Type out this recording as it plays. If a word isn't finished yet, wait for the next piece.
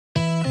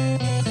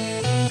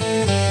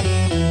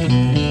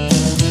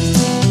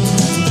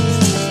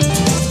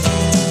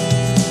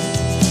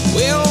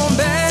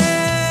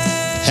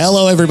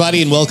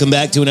everybody, and welcome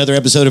back to another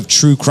episode of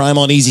True Crime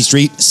on Easy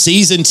Street.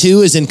 Season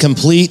 2 is in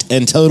complete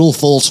and total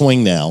full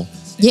swing now.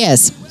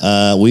 Yes.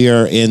 We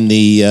are in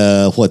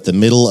the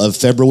middle of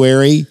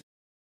February.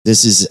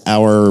 This is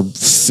our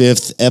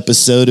 5th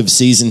episode of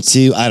Season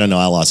 2. I don't know.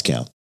 I lost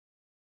count.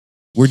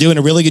 We're doing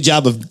a really good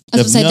job of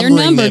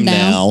numbering them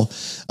now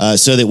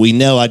so that we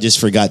know. I just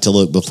forgot to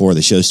look before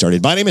the show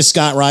started. My name is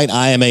Scott Wright.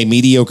 I am a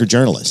mediocre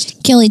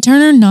journalist. Kelly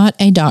Turner, not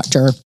a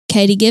doctor.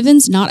 Katie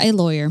Givens, not a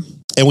lawyer.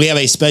 And we have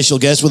a special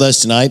guest with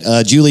us tonight.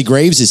 Julie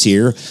Graves is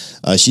here.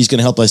 She's going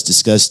to help us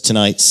discuss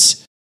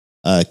tonight's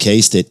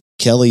case that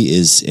Kelly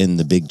is in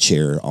the big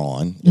chair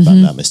on, if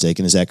I'm not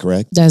mistaken. Is that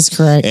correct? That's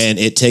correct. And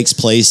it takes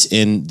place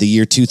in the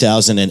year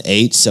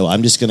 2008. So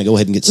I'm just going to go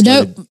ahead and get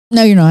started.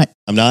 No, you're not.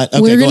 I'm not?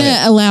 Okay, We're going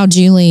to allow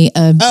Julie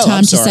time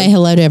to say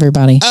hello to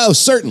everybody. Oh,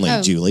 certainly,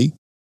 Julie.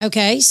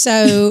 Okay,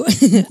 so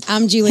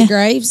I'm Julie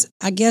Graves.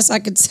 I guess I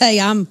could say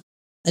I'm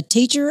a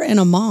teacher and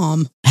a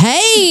mom.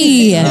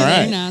 Hey! All right.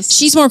 Very nice.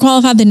 She's more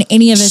qualified than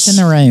any of us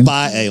in the room.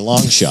 By a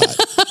long shot.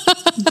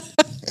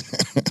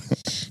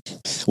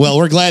 Well,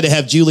 we're glad to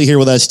have Julie here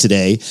with us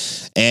today,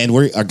 and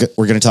we're going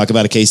to talk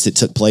about a case that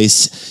took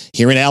place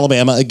here in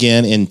Alabama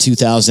again in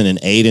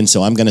 2008. And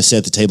so I'm going to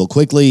set the table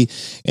quickly,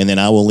 and then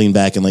I will lean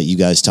back and let you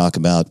guys talk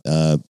about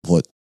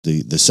what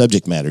the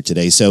subject matter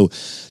today. So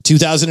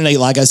 2008,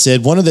 like I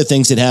said, one of the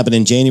things that happened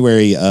in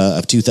January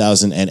of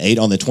 2008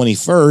 on the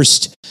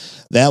 21st,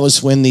 that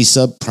was when the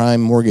subprime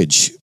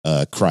mortgage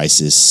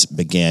crisis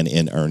began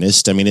in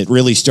earnest. I mean, it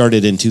really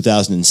started in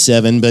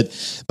 2007,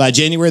 but by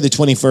January the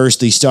 21st,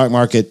 the stock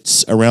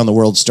markets around the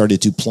world started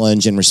to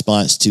plunge in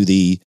response to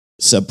the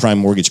subprime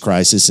mortgage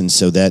crisis. And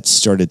so that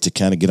started to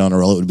kind of get on a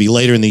roll. It would be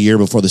later in the year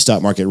before the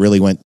stock market really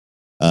went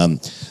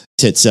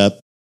tits up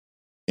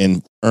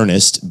in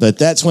earnest, but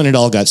that's when it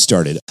all got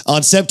started.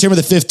 On September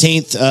the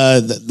 15th,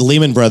 the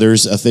Lehman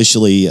Brothers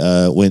officially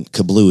went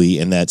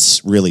kablooey, and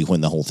that's really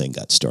when the whole thing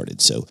got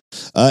started. So,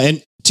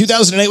 and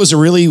 2008 was a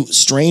really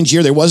strange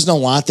year. There wasn't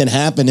a lot that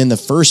happened in the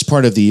first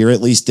part of the year,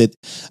 at least that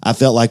I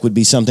felt like would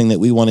be something that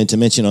we wanted to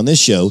mention on this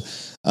show.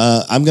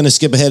 I'm going to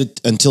skip ahead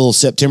until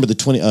September the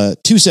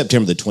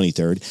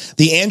 23rd.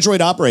 The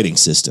Android operating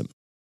system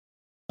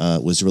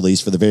was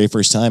released for the very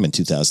first time in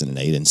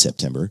 2008 in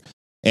September.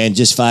 And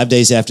just 5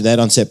 days after that,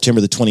 on September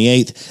the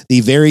 28th,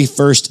 the very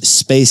first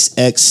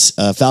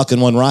SpaceX Falcon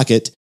 1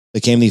 rocket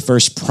became the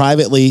first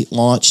privately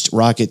launched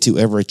rocket to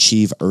ever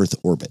achieve Earth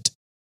orbit.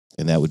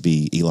 And that would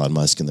be Elon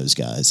Musk and those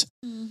guys.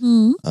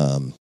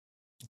 Mm-hmm.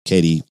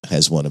 Katie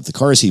has one of the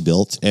cars he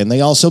built, and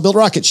they also build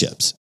rocket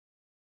ships.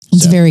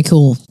 It's very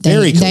cool.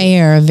 Very cool.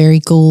 They are a very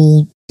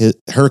cool.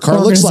 Her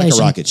car looks like a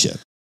rocket ship.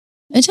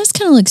 It just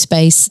kind of looks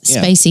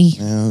spacey.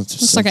 Yeah,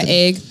 looks like an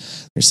egg.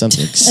 There's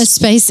something. A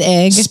space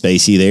egg.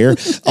 Spacey there.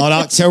 On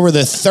October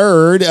the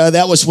 3rd,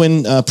 that was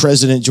when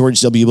President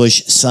George W.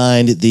 Bush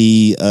signed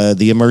the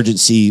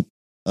emergency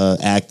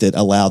act that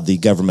allowed the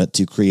government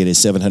to create a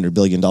 $700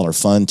 billion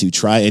fund to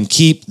try and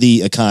keep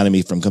the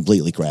economy from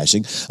completely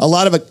crashing. A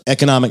lot of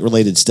economic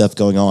related stuff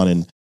going on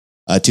in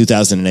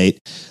 2008,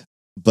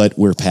 but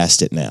we're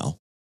past it now.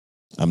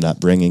 I'm not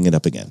bringing it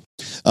up again.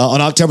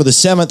 On October the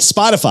 7th,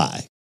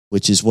 Spotify,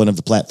 which is one of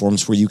the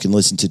platforms where you can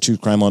listen to True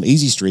Crime on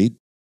Easy Street,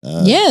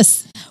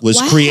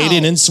 was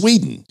created in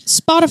Sweden.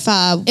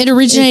 Spotify. It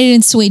originated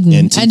in Sweden.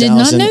 In I did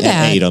not know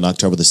that. On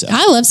October the 7th.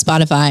 I love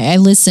Spotify. I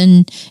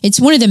listen. It's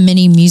one of the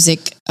many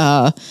music.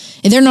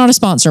 They're not a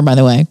sponsor, by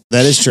the way.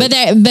 That is true. But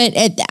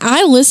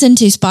I listen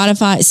to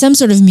Spotify, some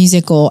sort of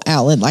musical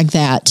outlet like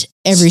that,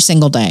 every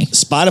single day.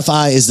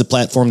 Spotify is the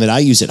platform that I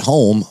use at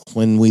home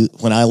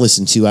when I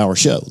listen to our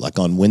show, like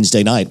on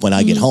Wednesday night when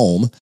I get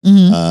home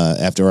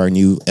after our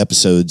new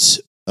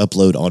episodes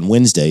upload on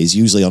Wednesdays.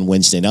 Usually on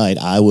Wednesday night,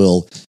 I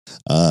will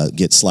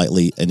get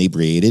slightly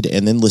inebriated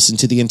and then listen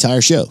to the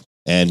entire show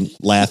and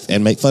laugh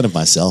and make fun of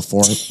myself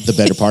for the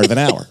better part of an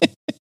hour.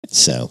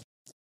 So,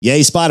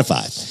 yay,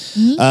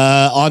 Spotify.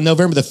 On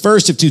November the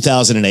 1st of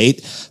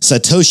 2008,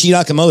 Satoshi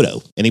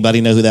Nakamoto.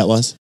 Anybody know who that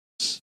was?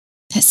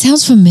 That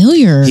sounds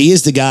familiar. He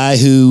is the guy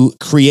who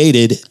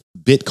created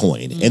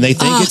Bitcoin, and they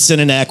think it's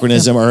an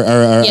anachronism or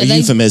a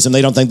euphemism.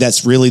 They don't think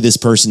that's really this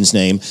person's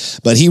name,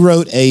 but he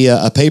wrote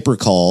a paper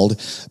called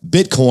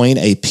Bitcoin,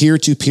 a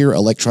peer-to-peer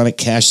electronic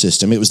cash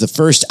system. It was the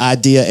first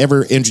idea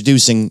ever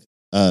introducing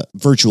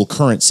virtual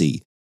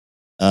currency,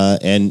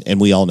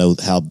 and we all know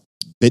how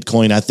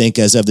Bitcoin, I think,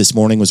 as of this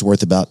morning, was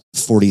worth about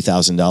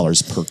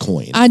 $40,000 per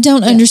coin. I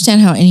don't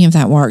understand how any of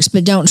that works,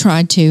 but don't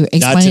try to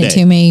explain it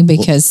to me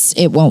because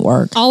it won't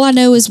work. All I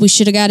know is we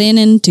should have got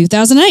in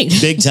 2008.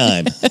 Big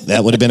time.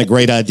 That would have been a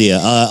great idea.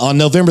 On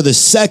November the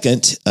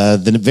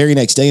 2nd, the very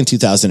next day in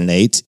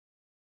 2008,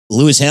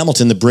 Lewis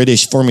Hamilton, the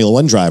British Formula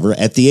One driver,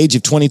 at the age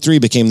of 23,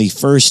 became the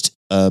first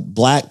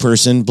black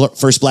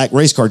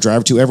race car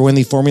driver to ever win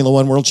the Formula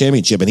One World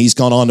Championship, and he's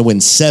gone on to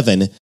win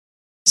 7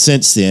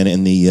 since then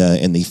in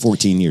the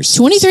 14 years.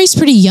 23 is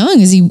pretty young.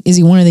 Is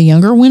he one of the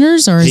younger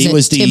winners, or is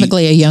it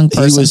typically a young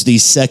person? He was the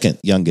second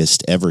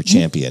youngest ever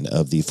champion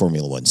of the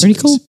Formula One series.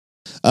 Pretty cool.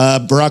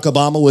 Barack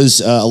Obama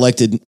was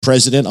elected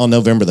president on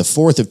November the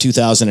 4th of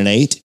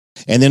 2008.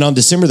 And then on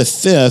December the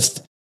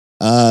 5th,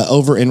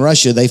 over in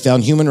Russia, they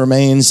found human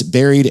remains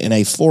buried in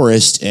a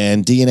forest,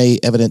 and DNA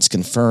evidence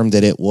confirmed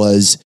that it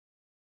was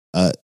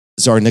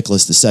Tsar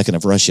Nicholas II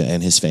of Russia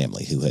and his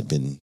family who had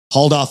been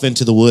hauled off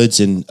into the woods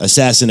and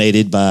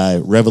assassinated by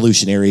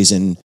revolutionaries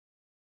in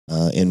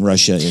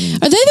Russia. Are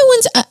they the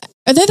ones?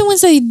 Are they the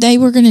ones they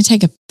were going to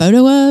take a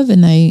photo of,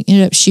 and they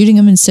ended up shooting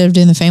them instead of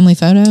doing the family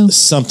photo?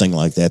 Something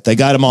like that. They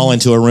got them all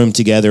into a room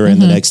together,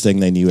 and the next thing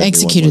they knew,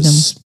 everyone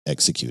was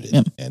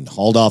executed and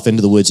hauled off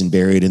into the woods and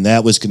buried. And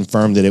that was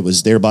confirmed that it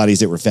was their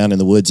bodies that were found in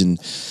the woods and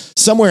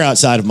somewhere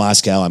outside of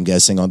Moscow, I'm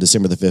guessing, on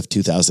December the 5th,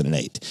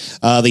 2008.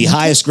 The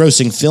highest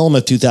grossing film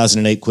of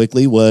 2008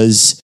 quickly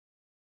was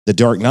The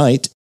Dark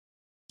Knight.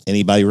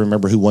 Anybody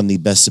remember who won the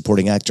Best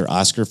Supporting Actor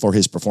Oscar for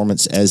his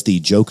performance as the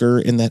Joker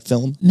in that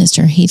film?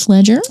 Mr. Heath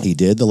Ledger. He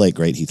did, the late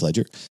great Heath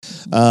Ledger.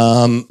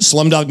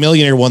 Slumdog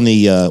Millionaire won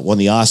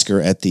the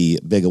Oscar at the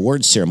big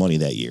awards ceremony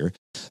that year.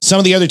 Some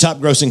of the other top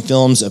grossing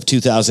films of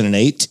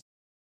 2008: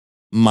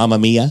 Mamma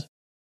Mia.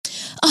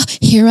 Oh,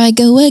 here I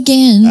go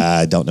again.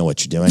 I don't know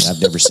what you're doing.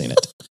 I've never seen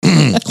it.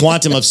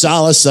 Quantum of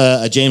Solace,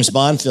 a James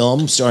Bond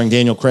film starring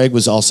Daniel Craig,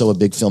 was also a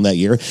big film that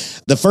year.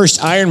 The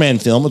first Iron Man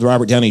film with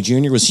Robert Downey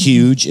Jr. was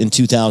huge in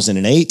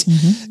 2008.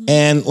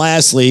 And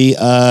lastly,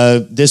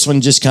 this one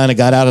just kind of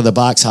got out of the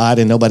box hot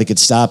and nobody could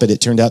stop it. It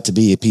turned out to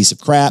be a piece of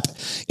crap.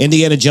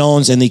 Indiana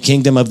Jones and the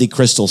Kingdom of the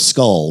Crystal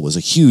Skull was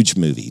a huge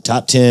movie.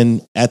 Top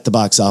 10 at the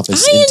box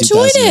office I in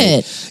enjoyed 2008.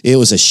 it. It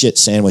was a shit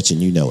sandwich and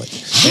you know it.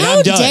 And How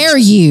I'm done. dare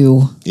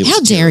you? It was How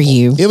dare terrible.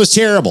 you? It was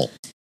terrible.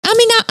 I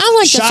mean, I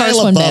like the Shia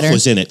first one LaBeouf better.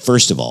 was in it,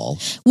 first of all.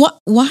 What?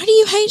 Why do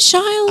you hate Shia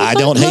LaBeouf? I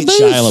don't hate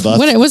Shia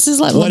LaBeouf. What's his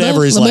last?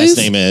 Whatever his last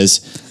name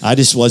is. I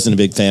just wasn't a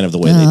big fan of the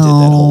way they did that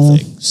whole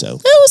thing. So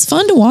it was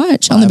fun to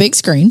watch on the big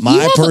screen.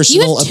 My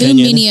personal you have too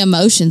opinion. many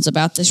emotions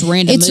about this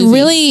random It's movie.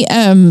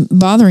 really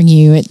bothering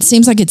you. It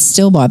seems like it's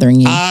still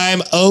bothering you.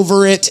 I'm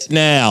over it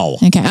now.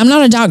 Okay, I'm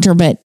not a doctor,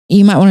 but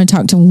you might want to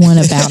talk to one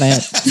about it.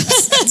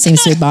 It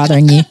seems to be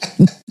bothering you.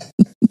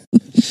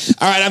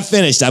 All right, I'm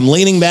finished. I'm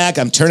leaning back.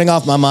 I'm turning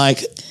off my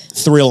mic.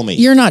 Thrill me.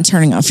 You're not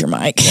turning off your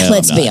mic. No,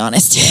 Let's I'm be not.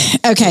 honest.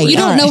 Okay, You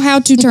don't all know right. how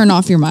to turn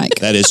off your mic.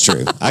 That is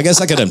true. I guess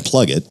I could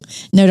unplug it.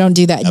 No, don't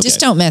do that. Okay. Just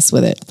don't mess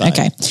with it. Fine.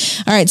 Okay.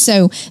 All right.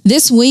 So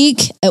this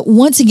week,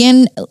 once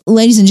again,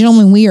 ladies and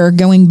gentlemen, we are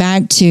going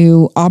back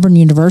to Auburn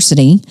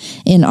University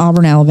in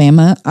Auburn,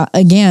 Alabama.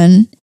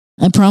 Again,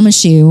 I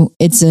promise you,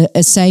 it's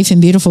a safe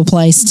and beautiful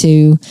place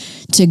to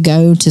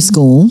go to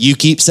school. You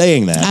keep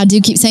saying that. I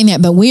do keep saying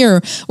that, but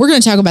we're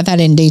going to talk about that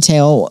in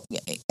detail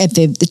at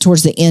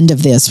towards the end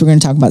of this. We're going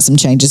to talk about some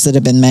changes that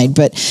have been made.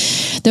 But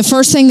the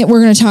first thing that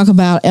we're going to talk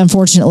about,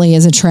 unfortunately,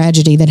 is a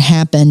tragedy that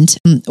happened.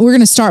 We're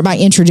going to start by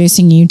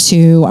introducing you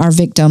to our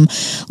victim,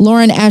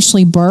 Lauren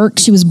Ashley Burke.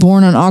 She was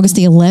born on August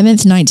the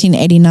 11th,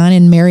 1989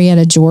 in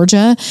Marietta,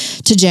 Georgia,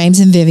 to James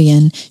and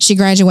Vivian. She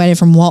graduated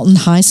from Walton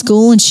High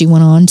School and she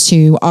went on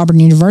to Auburn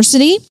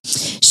University.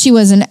 She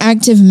was an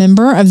active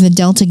member of the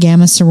Delta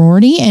Gamma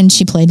sorority and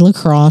she played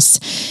lacrosse.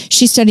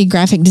 She studied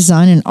graphic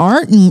design and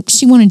art and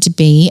she wanted to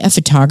be a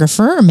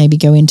photographer or maybe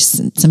go into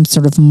some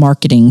sort of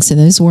marketing. So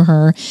those were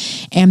her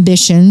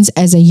ambitions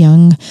as a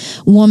young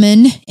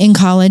woman in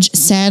college.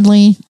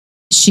 Sadly,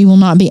 she will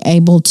not be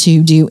able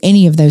to do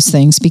any of those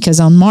things because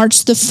on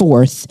March the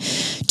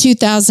 4th,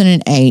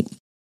 2008,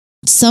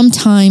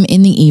 sometime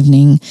in the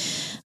evening,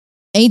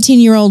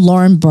 18-year-old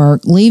Lauren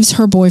Burke leaves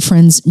her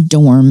boyfriend's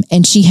dorm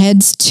and she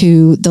heads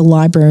to the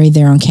library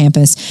there on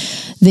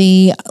campus.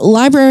 The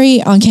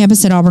library on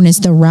campus at Auburn is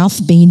the Ralph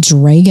B.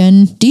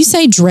 Dragon. Do you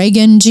say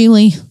Dragon,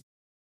 Julie?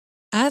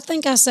 I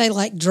think I say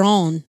like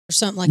drawn or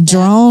something like that.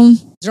 Drawn?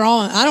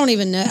 Drawn. I don't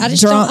even know. I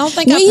just Drawn. don't. I don't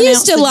think I We used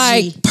pronounced to the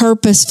like G.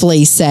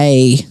 purposefully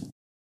say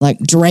like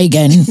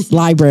Dragon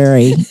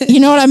Library. You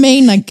know what I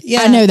mean? Like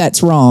Yeah. I know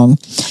that's wrong,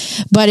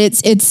 but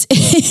it's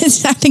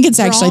I think it's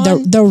actually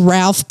Drawn? the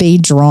Ralph B.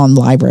 Drawn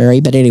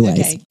Library. But anyways,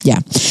 Okay. yeah.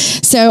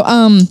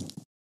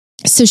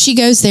 So she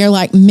goes there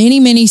like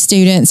many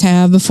students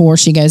have before.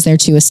 She goes there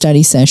to a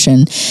study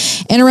session.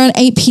 And around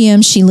 8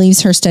 p.m., she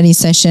leaves her study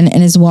session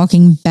and is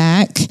walking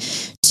back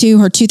to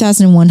her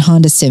 2001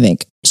 Honda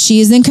Civic. She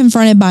is then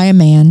confronted by a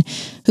man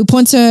who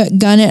points a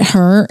gun at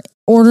her,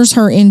 orders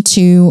her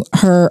into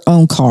her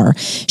own car.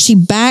 She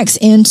backs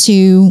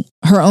into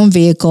her own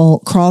vehicle,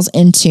 crawls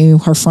into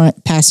her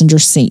front passenger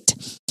seat.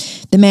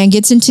 The man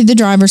gets into the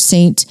driver's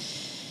seat.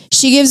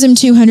 She gives him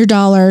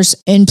 $200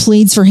 and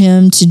pleads for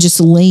him to just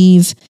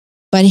leave.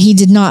 But he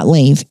did not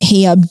leave.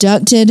 He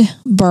abducted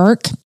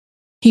Burke.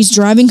 He's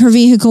driving her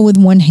vehicle with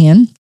one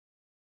hand,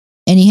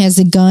 and he has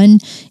a gun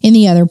in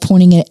the other,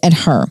 pointing it at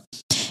her.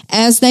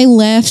 As they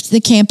left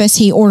the campus,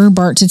 he ordered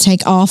Burke to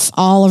take off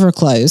all of her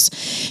clothes.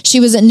 She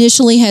was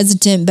initially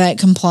hesitant, but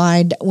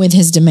complied with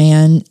his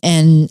demand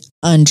and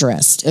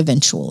undressed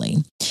eventually.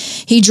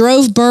 He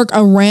drove Burke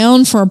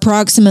around for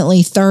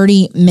approximately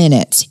 30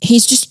 minutes.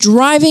 He's just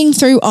driving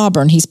through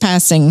Auburn. He's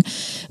passing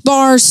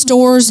bars,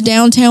 stores,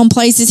 downtown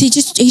places.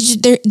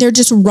 They're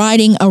just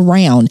riding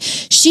around.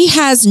 She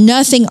has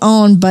nothing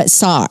on but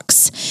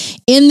socks.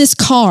 In this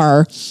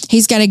car,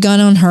 he's got a gun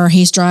on her.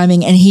 He's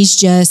driving and he's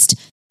just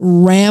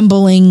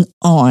rambling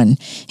on.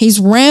 He's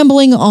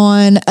rambling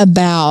on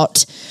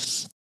about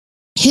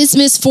his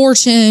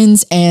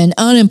misfortunes and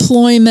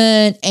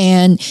unemployment.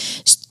 And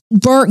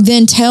Burke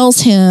then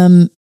tells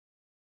him,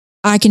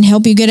 I can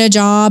help you get a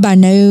job. I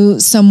know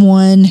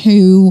someone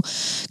who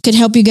could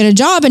help you get a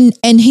job.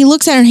 And he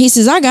looks at her and he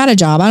says, I got a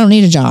job. I don't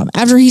need a job.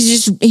 After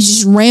he's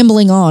just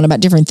rambling on about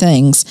different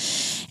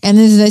things. And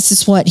then this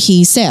is what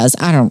he says.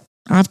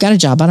 I've got a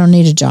job. I don't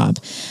need a job.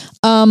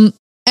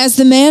 As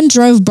the man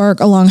drove Burke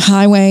along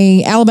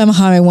Alabama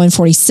Highway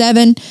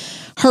 147,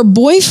 her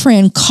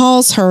boyfriend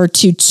calls her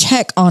to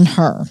check on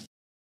her.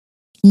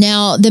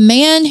 Now, the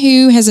man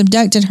who has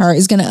abducted her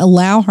is going to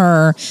allow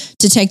her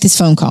to take this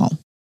phone call,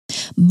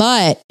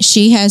 but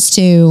she has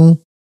to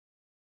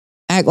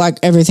act like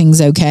everything's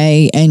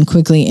okay and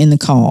quickly end the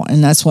call.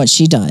 And that's what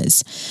she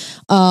does.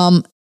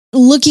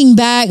 Looking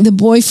back, the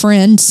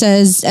boyfriend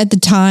says at the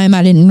time,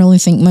 I didn't really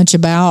think much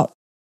about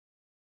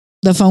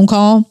the phone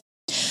call,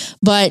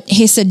 but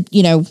he said,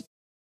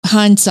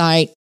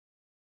 hindsight,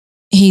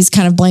 he's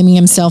kind of blaming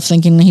himself,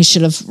 thinking he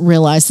should have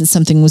realized that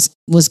something was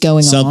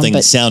going on.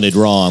 Something sounded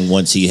wrong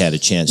once he had a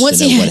chance to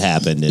know what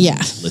happened and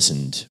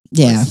listened.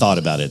 Yeah. Thought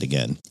about it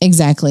again.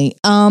 Exactly.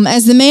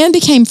 As the man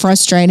became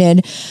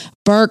frustrated,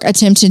 Burke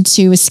attempted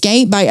to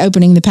escape by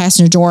opening the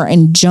passenger door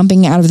and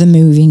jumping out of the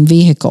moving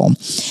vehicle.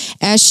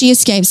 As she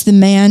escapes, the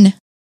man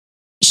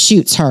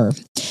shoots her.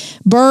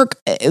 Burke,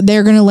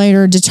 they're going to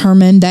later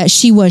determine that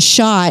she was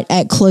shot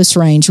at close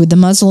range with the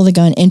muzzle of the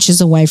gun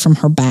inches away from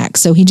her back.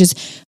 So he just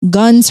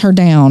guns her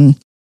down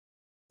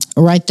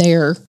right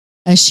there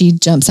as she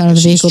jumps out of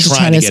the vehicle to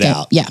try to escape.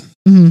 Out. Yeah.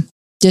 Mm-hmm.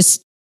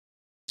 Just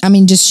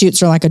shoots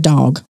her like a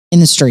dog in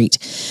the street.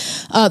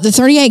 The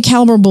 .38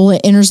 caliber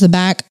bullet enters the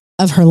back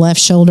of her left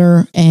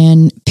shoulder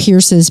and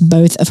pierces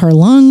both of her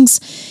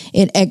lungs.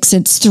 It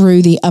exits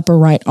through the upper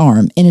right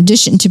arm. In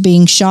addition to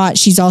being shot,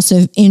 she's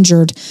also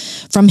injured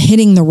from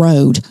hitting the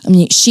road.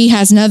 She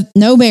has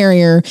no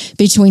barrier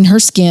between her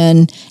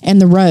skin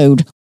and the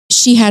road.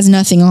 She has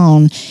nothing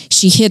on.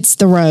 She hits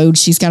the road.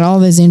 She's got all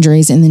those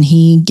injuries, and then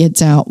he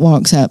gets out,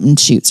 walks up, and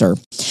shoots her.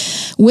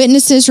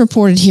 Witnesses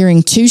reported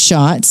hearing 2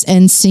 shots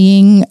and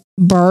seeing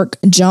Burke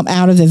jump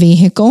out of the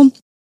vehicle.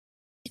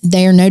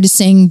 They are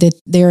noticing that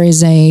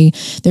there's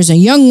a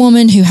young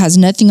woman who has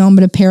nothing on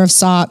but a pair of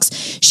socks.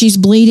 She's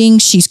bleeding.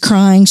 She's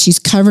crying. She's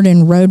covered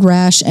in road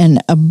rash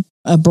and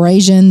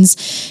abrasions.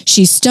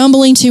 She's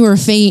stumbling to her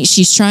feet.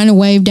 She's trying to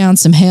wave down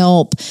some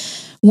help.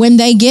 When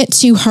they get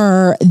to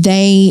her,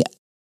 they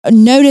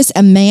notice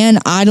a man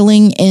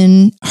idling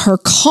in her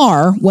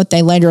car, what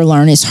they later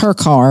learn is her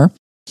car,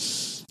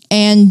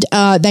 and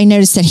they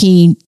notice that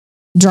he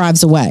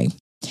drives away.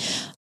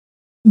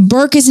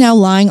 Burke is now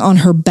lying on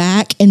her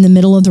back in the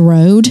middle of the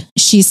road.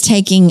 She's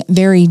taking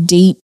very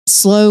deep,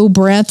 slow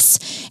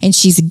breaths, and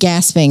she's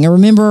gasping. And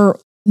remember,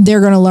 they're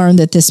going to learn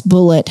that this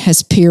bullet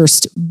has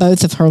pierced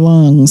both of her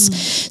lungs.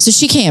 So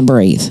she can't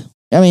breathe.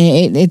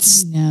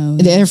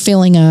 They're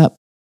filling up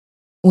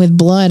with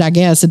blood, I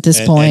guess, at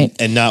this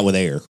point. And not with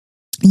air.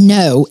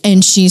 No.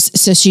 And she's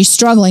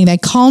struggling. They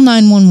call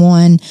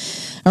 911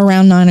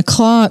 around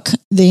 9:00.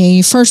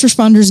 The first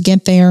responders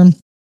get there.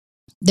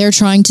 They're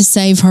trying to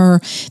save her.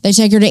 They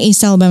take her to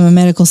East Alabama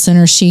Medical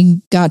Center.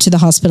 She got to the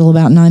hospital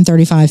about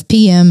 9:35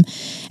 p.m.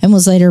 and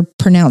was later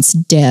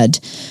pronounced dead.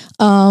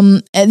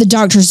 The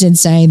doctors did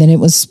say that it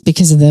was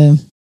because of the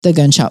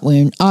gunshot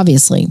wound,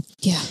 obviously.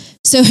 Yeah.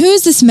 So who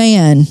is this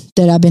man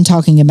that I've been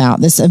talking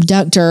about, this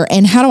abductor,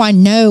 and how do I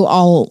know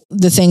all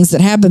the things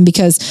that happened?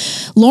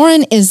 Because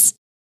Lauren is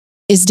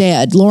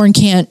dead. Lauren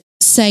can't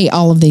say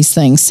all of these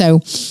things. So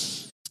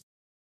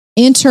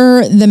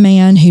enter the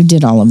man who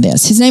did all of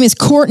this. His name is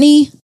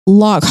Courtney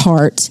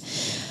Lockhart.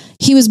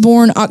 He was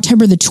born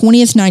October the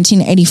 20th,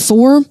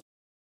 1984.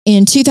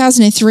 In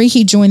 2003,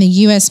 he joined the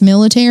U.S.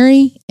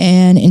 military,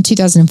 and in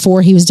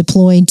 2004, he was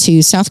deployed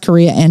to South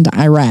Korea and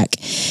Iraq.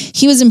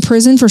 He was in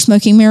prison for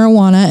smoking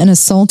marijuana and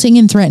assaulting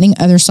and threatening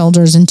other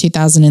soldiers in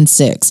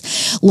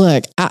 2006.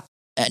 Look,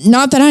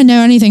 not that I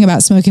know anything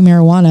about smoking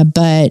marijuana,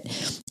 but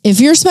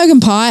if you're smoking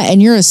pot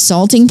and you're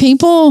assaulting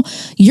people,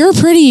 you're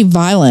pretty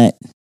violent.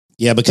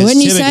 Yeah, because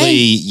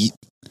typically,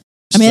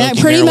 that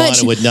pretty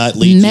much would not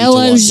lead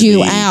mellows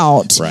you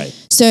out. Right.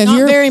 So if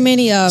not very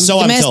many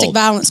domestic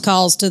violence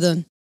calls to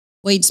the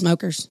weed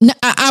smokers. No,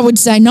 I would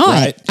say not.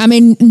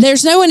 Right.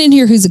 There's no one in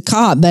here who's a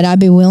cop, but I'd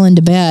be willing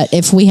to bet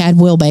if we had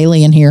Will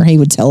Bailey in here, he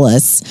would tell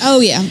us. Oh,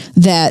 yeah.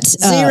 That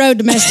 0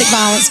 domestic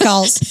violence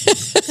calls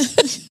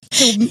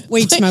to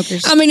weed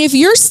smokers. If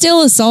you're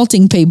still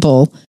assaulting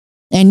people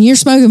and you're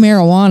smoking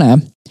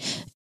marijuana,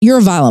 you're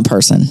a violent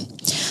person.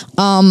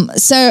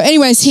 So,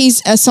 anyways,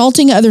 he's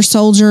assaulting other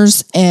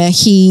soldiers.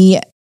 He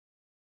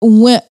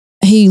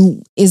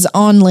is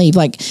on leave.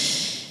 Like,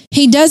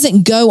 he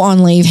doesn't go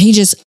on leave. He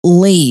just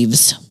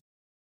leaves.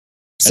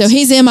 So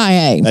he's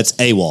MIA. That's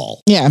AWOL.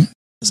 Yeah.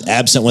 It's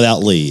absent without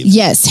leave.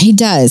 Yes, he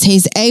does.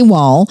 He's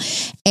AWOL.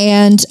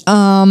 And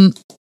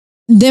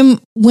then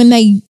when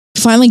they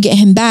finally get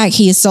him back,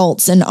 he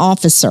assaults an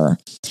officer.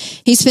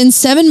 He spends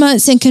 7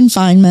 months in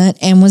confinement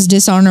and was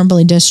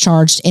dishonorably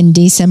discharged in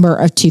December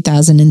of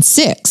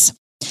 2006.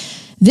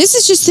 This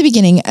is just the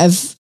beginning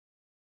of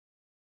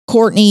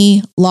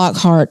Courtney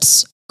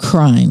Lockhart's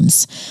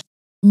crimes.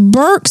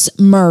 Burke's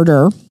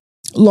murder,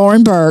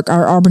 Lauren Burke,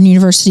 our Auburn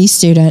University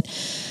student,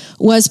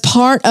 was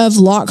part of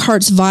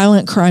Lockhart's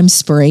violent crime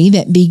spree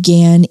that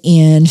began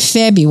in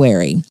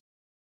February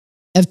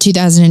of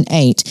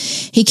 2008.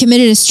 He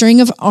committed a string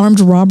of armed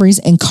robberies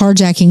and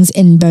carjackings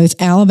in both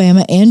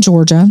Alabama and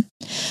Georgia.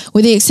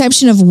 With the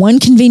exception of one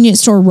convenience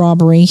store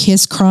robbery,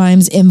 his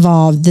crimes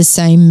involved the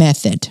same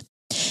method.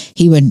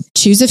 He would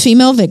choose a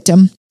female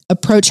victim,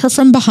 approach her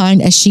from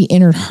behind as she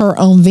entered her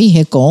own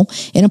vehicle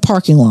in a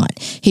parking lot.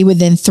 He would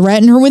then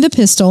threaten her with a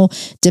pistol,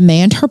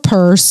 demand her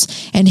purse,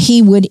 and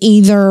he would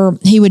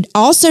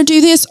also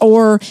do this,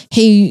 or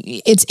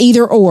it's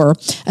either or,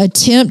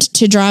 attempt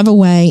to drive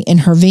away in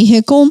her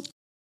vehicle,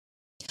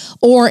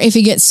 or if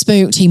he gets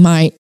spooked, he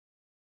might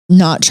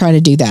not try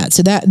to do that.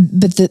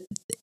 But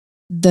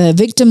the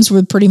victims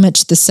were pretty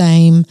much the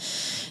same.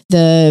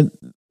 The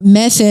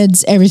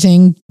methods,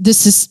 everything.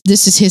 This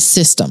is his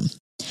system.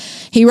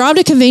 He robbed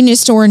a convenience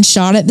store and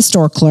shot at the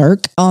store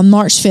clerk. On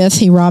March 5th,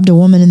 he robbed a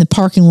woman in the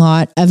parking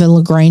lot of a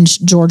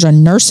LaGrange, Georgia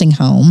nursing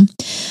home.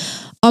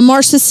 On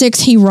March the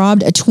 6th, he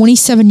robbed a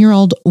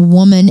 27-year-old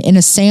woman in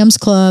a Sam's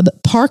Club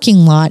parking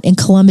lot in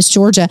Columbus,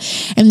 Georgia.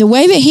 And the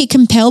way that he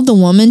compelled the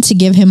woman to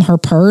give him her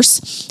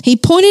purse, he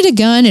pointed a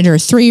gun at her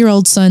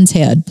 3-year-old son's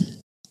head.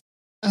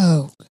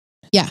 Oh.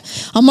 Yeah.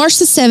 On March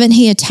the 7th,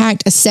 he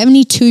attacked a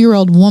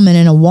 72-year-old woman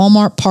in a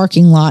Walmart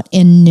parking lot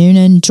in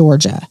Noonan,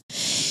 Georgia.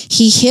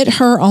 He hit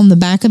her on the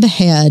back of the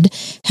head,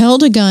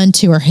 held a gun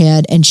to her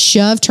head, and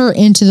shoved her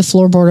into the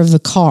floorboard of the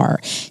car.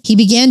 He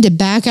began to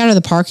back out of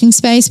the parking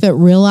space, but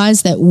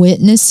realized that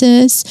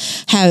witnesses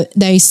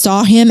they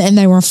saw him and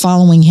they were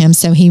following him,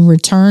 so he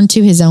returned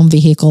to his own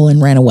vehicle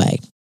and ran away.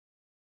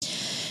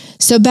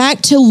 So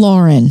back to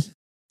Lauren.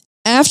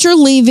 After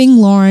leaving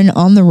Lauren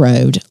on the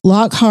road,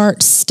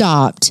 Lockhart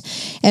stopped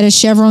at a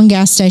Chevron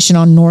gas station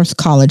on North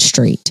College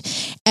Street.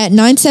 At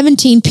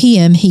 9:17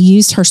 p.m., he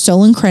used her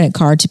stolen credit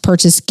card to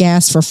purchase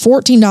gas for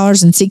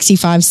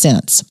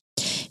 $14.65.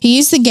 He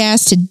used the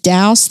gas to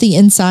douse the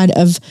inside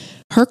of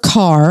her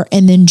car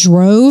and then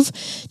drove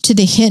to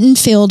the Hinton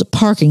Field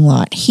parking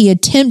lot. He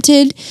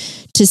attempted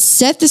to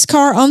set this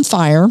car on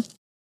fire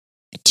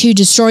to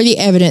destroy the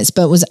evidence,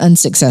 but was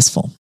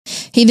unsuccessful.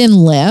 He then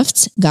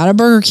left, got a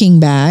Burger King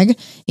bag, and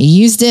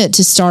used it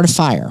to start a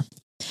fire.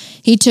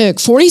 He took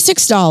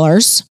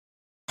 $46,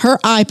 her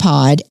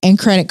iPod and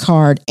credit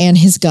card, and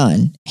his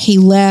gun. He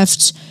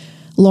left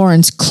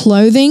Lauren's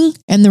clothing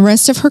and the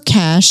rest of her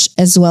cash,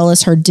 as well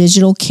as her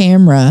digital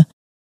camera,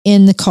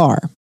 in the car.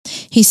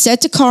 He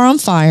set the car on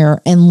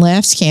fire and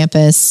left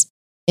campus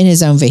in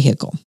his own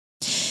vehicle.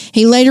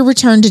 He later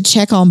returned to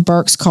check on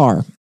Burke's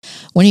car.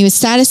 When he was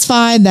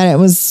satisfied that it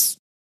was,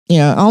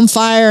 on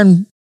fire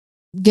and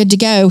good to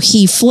go,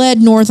 he fled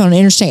north on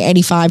Interstate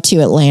 85 to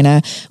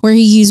Atlanta, where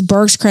he used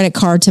Burke's credit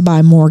card to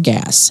buy more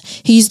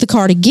gas. He used the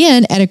card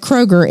again at a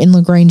Kroger in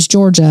LaGrange,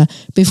 Georgia,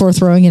 before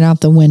throwing it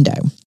out the window.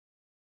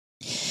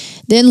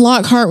 Then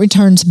Lockhart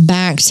returns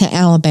back to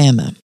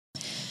Alabama.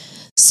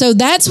 So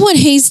that's what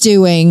he's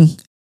doing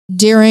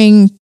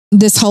during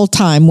this whole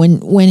time.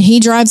 When he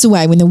drives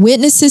away, when the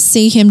witnesses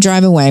see him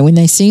drive away, when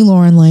they see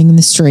Lauren laying in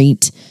the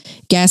street,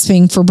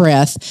 gasping for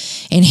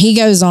breath, and he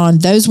goes on,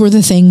 those were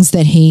the things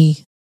that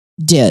he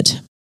did.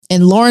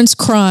 And Lauren's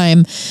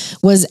crime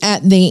was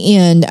at the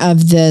end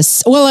of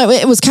this. Well,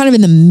 it was kind of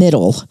in the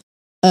middle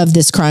of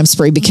this crime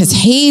spree, because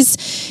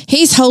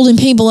he's holding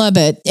people up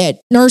at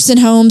nursing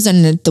homes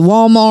and at the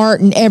Walmart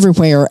and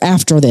everywhere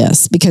after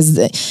this, because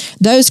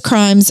those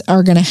crimes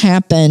are going to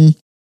happen.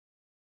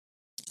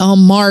 On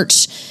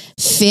March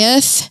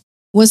 5th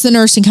was the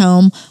nursing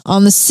home.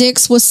 On the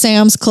 6th was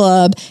Sam's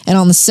Club. And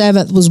on the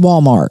 7th was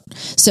Walmart.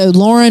 So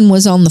Lauren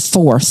was on the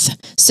 4th.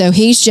 So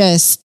he's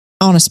just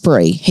on a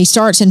spree. He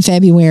starts in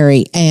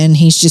February and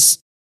he's just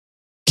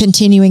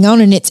continuing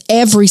on, and it's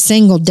every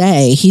single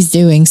day he's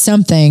doing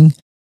something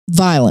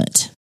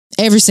violent.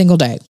 Every single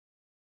day.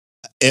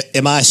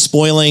 Am I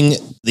spoiling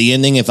the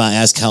ending if I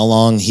ask how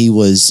long he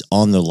was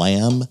on the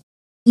lam?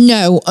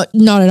 No,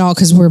 not at all,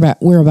 because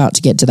we're about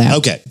to get to that.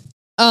 Okay.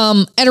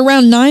 At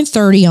around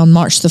 9:30 on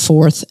March the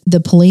 4th, the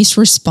police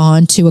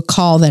respond to a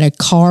call that a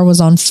car was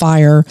on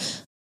fire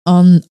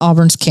on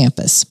Auburn's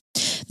campus.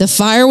 The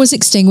fire was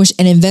extinguished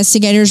and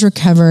investigators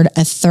recovered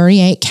a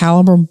 .38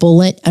 caliber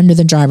bullet under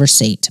the driver's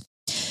seat.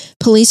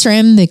 Police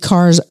ran the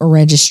car's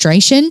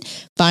registration,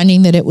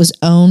 finding that it was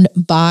owned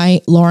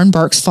by Lauren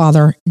Burke's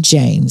father,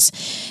 James.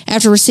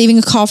 After receiving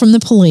a call from the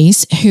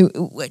police, who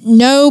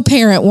no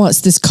parent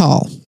wants this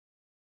call,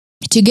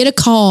 to get a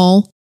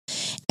call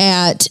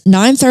at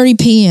 9:30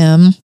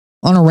 p.m.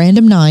 on a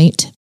random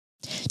night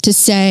to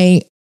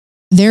say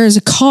there is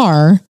a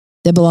car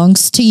that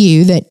belongs to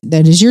you, that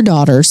is your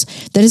daughter's,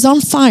 that is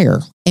on fire,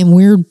 and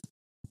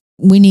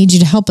we need you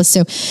to help us.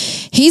 So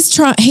he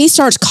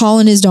starts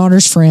calling his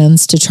daughter's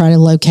friends to try to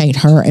locate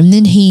her, and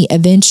then he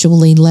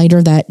eventually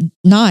later that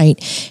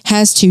night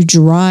has to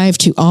drive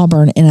to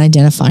Auburn and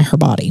identify her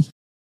body.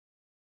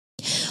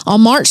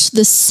 On March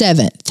the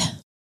 7th,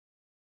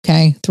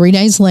 3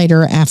 days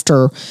later,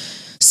 after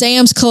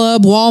Sam's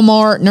Club,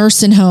 Walmart,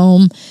 nursing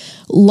home,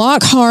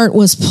 Lockhart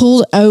was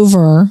pulled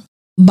over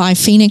by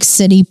Phoenix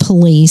City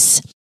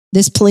police.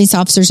 This police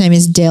officer's name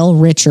is Dale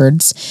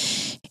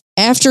Richards,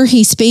 after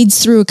he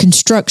speeds through a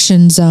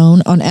construction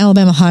zone on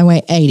Alabama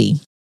Highway 80.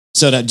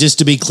 So now, just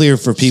to be clear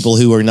for people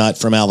who are not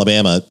from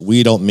Alabama,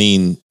 we don't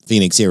mean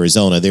Phoenix,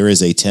 Arizona. There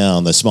is a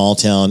small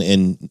town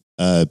in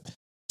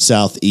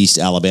southeast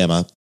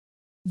Alabama.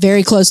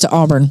 Very close to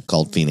Auburn.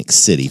 Called Phoenix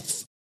City.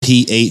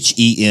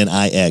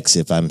 Phenix,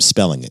 if I'm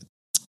spelling it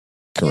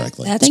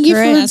correctly. That's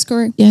correct. That's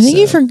correct. Yeah, I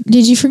think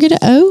did you forget an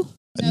O?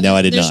 No,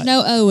 I did There's not.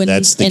 no O in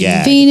That's the in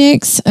gag.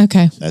 Phoenix.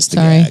 Okay. That's the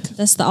Sorry. gag.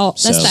 That's the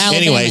Alabama.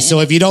 Anyway,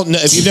 so if you don't know,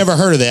 if you've never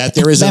heard of that,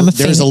 there's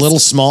a little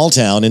small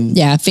town in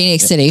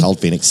Phoenix City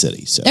called Phoenix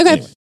City. So okay.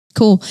 anyway.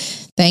 Cool.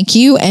 Thank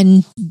you.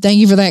 And thank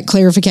you for that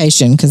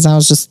clarification, because I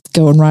was just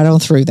going right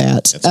on through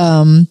that.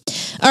 All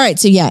right.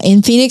 So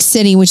in Phoenix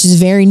City, which is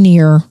very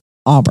near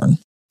Auburn.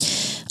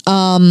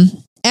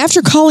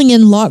 After calling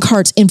in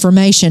Lockhart's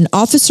information,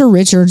 Officer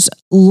Richards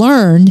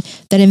learned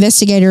that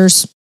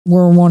investigators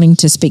were wanting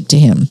to speak to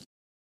him.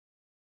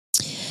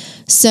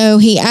 So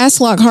he asked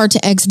Lockhart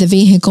to exit the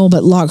vehicle,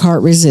 but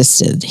Lockhart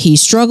resisted. He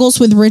struggles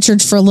with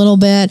Richards for a little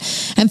bit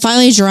and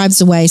finally drives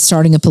away,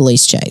 starting a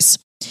police chase.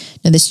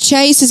 Now, this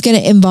chase is going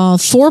to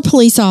involve 4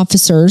 police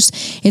officers.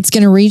 It's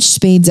going to reach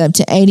speeds up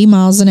to 80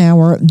 miles an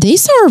hour.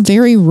 These are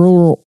very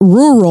rural.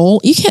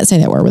 You can't say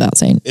that word without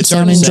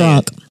sounding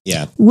drunk.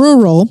 Yeah.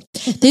 Rural.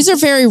 These are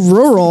very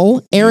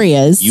rural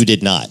areas. You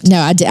did not. No,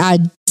 I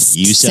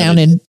You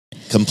sounded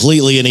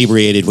completely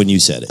inebriated when you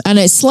said it. I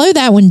know. Slow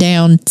that one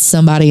down,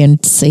 somebody,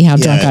 and see how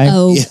drunk I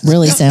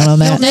really sound on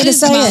that. That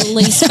is my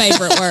least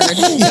favorite word.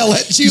 Yeah,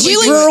 let Julie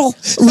rural.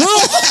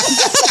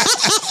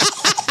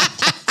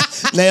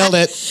 Nailed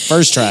it.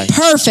 First try.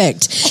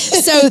 Perfect.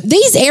 So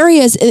these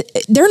areas,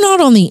 they're not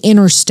on the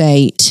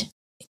interstate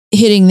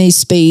hitting these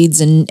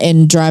speeds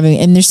and driving.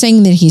 And they're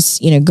saying that he's,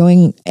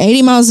 going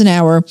 80 miles an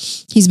hour.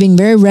 He's being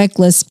very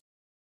reckless.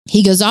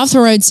 He goes off the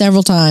road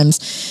several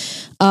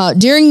times.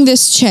 During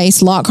this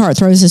chase, Lockhart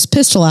throws his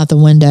pistol out the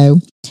window,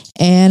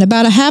 and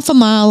about a half a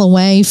mile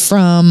away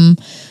from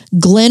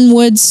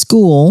Glenwood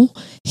School,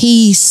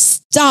 he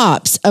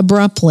stops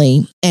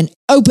abruptly and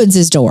opens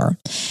his door.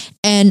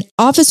 And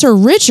Officer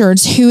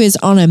Richards, who is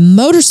on a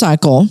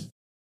motorcycle,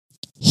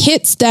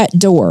 hits that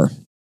door.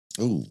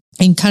 Ooh.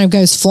 And kind of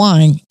goes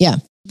flying. Yeah.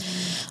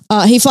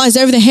 He flies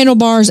over the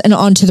handlebars and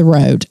onto the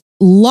road.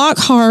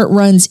 Lockhart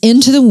runs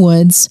into the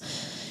woods,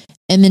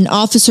 and then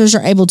officers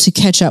are able to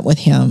catch up with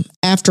him.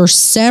 After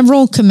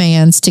several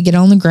commands to get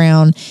on the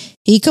ground,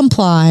 he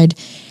complied.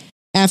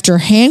 After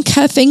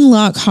handcuffing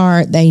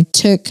Lockhart, they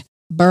took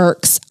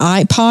Burke's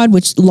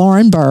iPod,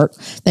 Lauren Burke,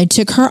 they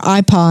took her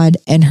iPod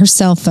and her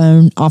cell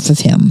phone off of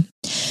him.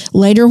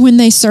 Later, when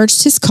they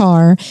searched his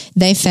car,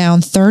 they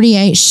found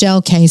 38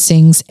 shell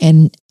casings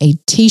and a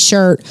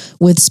T-shirt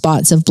with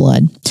spots of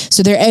blood.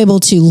 So they're able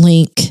to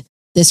link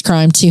this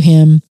crime to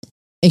him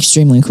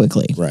extremely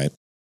quickly. Right.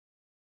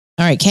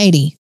 All right,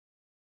 Katie,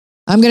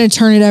 I'm going to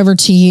turn it over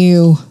to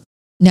you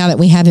now that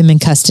we have him in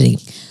custody.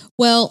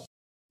 Well,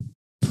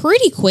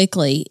 pretty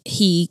quickly,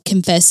 he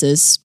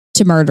confesses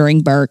to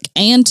murdering Burke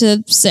and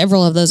to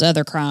several of those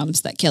other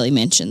crimes that Kelly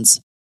mentions.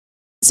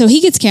 So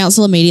he gets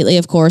counsel immediately,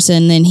 of course,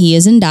 and then he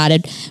is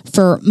indicted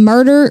for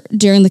murder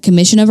during the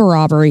commission of a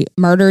robbery,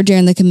 murder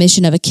during the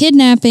commission of a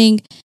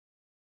kidnapping,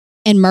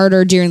 and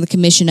murder during the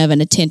commission of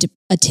an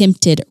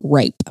attempted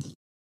rape.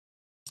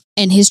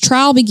 And his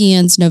trial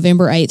begins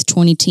November 8th,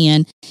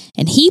 2010,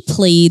 and he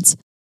pleads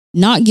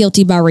not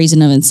guilty by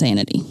reason of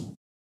insanity.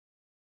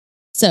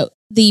 So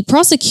the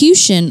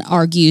prosecution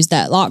argues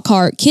that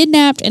Lockhart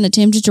kidnapped and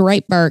attempted to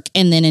rape Burke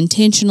and then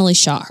intentionally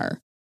shot her.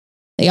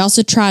 They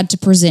also tried to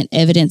present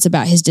evidence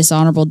about his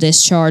dishonorable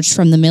discharge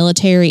from the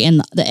military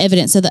and the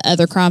evidence of the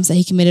other crimes that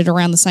he committed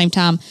around the same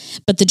time,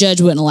 but the judge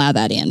wouldn't allow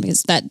that in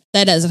because that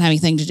doesn't have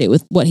anything to do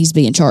with what he's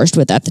being charged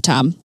with at the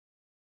time.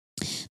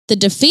 The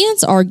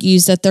defense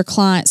argues that their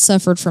client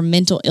suffered from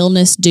mental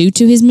illness due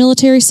to his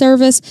military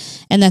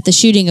service and that the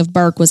shooting of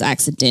Burke was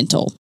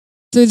accidental.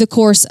 Through the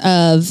course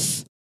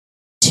of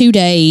 2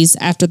 days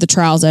after the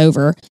trial's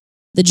over,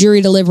 the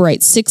jury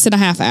deliberates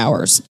 6.5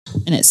 hours,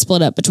 and it's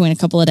split up between a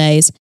couple of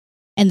days,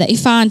 and they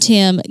find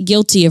him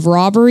guilty of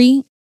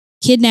robbery,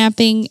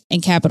 kidnapping,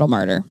 and capital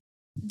murder.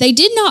 They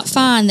did not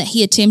find that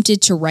he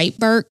attempted to rape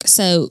Burke,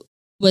 so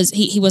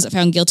he wasn't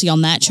found guilty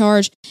on that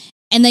charge.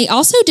 And they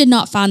also did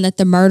not find that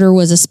the murder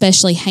was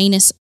especially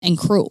heinous and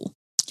cruel.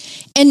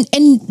 And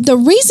the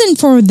reason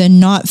for the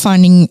not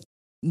finding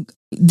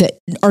that,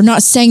 or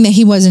not saying that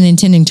he wasn't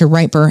intending to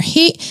rape her,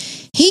 he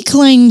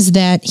claims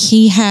that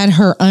he had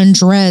her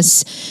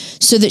undress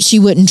so that she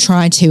wouldn't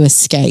try to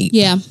escape.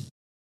 Yeah,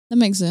 that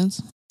makes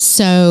sense.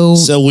 So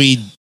we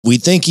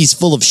think he's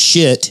full of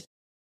shit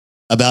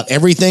about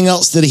everything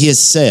else that he has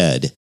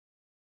said,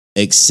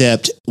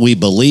 except we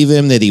believe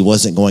him that he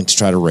wasn't going to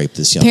try to rape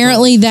this young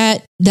apparently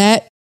girl.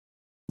 that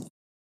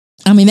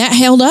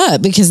held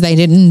up because they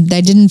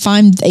didn't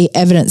find the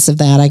evidence of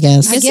that, I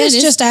guess. I guess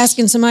just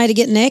asking somebody to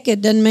get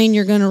naked doesn't mean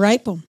you're going to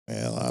rape them.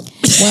 Well,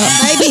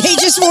 Maybe he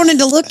just wanted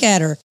to look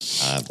at her.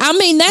 I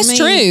mean, that's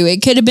true.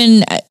 It could have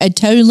been a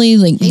totally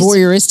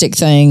voyeuristic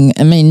thing.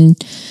 I mean,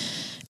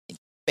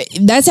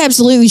 that's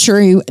absolutely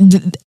true.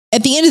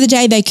 At the end of the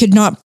day, they could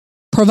not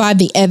provide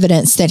the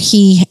evidence that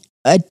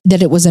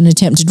that it was an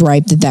attempted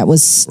rape. That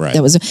was right.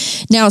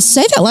 Now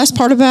say that last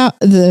part again.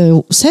 They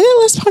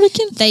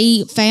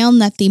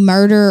found that the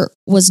murder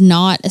was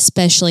not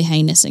especially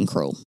heinous and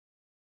cruel.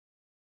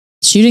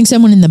 Shooting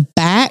someone in the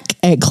back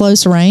at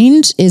close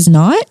range is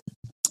not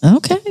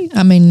okay.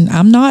 I mean,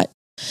 I'm not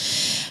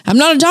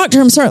a doctor.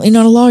 I'm certainly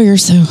not a lawyer,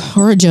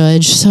 or a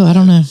judge. So I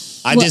don't know.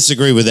 I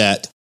disagree with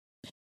that.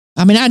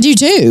 I mean, I do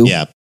too.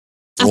 Yeah.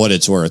 For what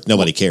it's worth,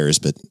 nobody cares,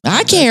 but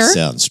I care.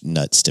 Sounds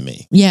nuts to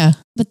me. Yeah.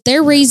 But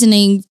their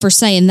reasoning for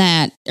saying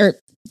that, or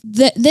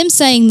them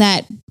saying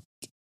that,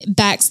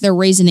 backs their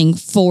reasoning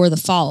for the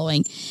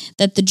following: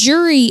 that the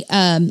jury,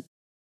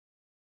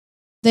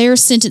 their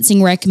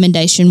sentencing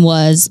recommendation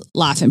was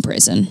life in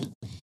prison.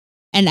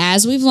 And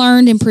as we've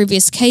learned in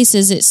previous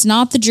cases, it's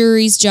not the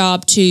jury's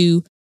job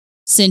to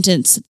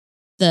sentence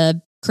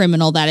the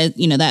criminal.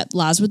 That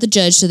lies with the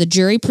judge. So the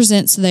jury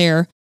presents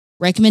their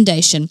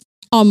recommendation.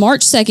 On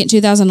March 2nd,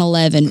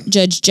 2011,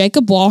 Judge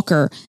Jacob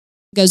Walker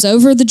goes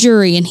over the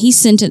jury and he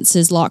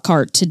sentences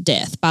Lockhart to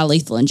death by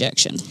lethal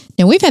injection.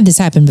 Now, we've had this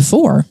happen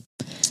before.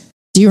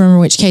 Do you remember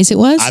which case it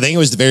was? I think it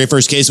was the very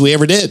first case we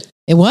ever did.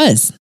 It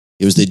was.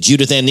 It was the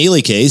Judith Ann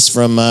Neely case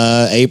from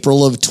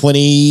April of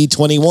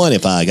 2021,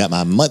 if I got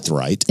my month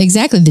right.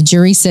 Exactly. The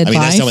jury said life.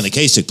 That's not when the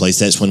case took place.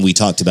 That's when we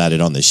talked about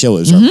it on the show. It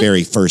was our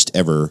very first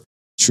ever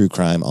True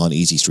Crime on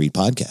Easy Street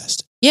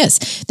podcast.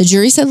 Yes. The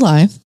jury said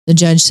life. The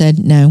judge said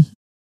no.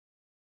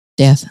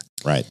 Death.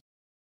 Right.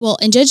 Well,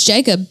 and Judge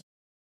Jacob,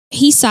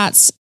 he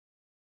cites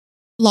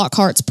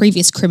Lockhart's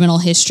previous criminal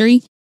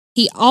history.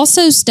 He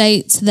also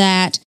states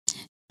that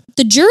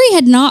the jury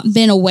had not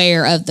been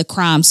aware of the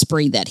crime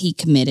spree that he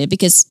committed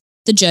because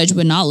the judge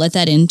would not let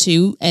that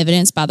into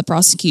evidence by the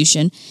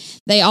prosecution.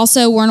 They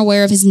also weren't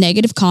aware of his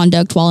negative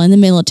conduct while in the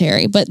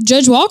military, but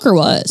Judge Walker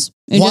was.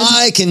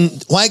 Why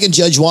can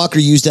Judge Walker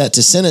use that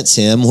to sentence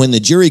him when the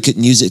jury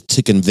couldn't use it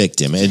to convict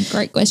him?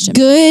 Great question.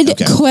 Good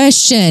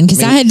question,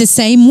 because I had the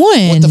same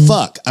one. What the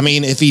fuck? I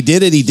mean, if he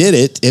did it, he did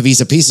it. If he's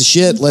a piece of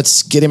shit,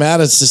 let's get him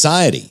out of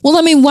society. Well,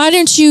 I mean, why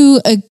don't you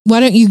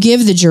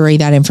give the jury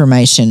that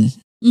information?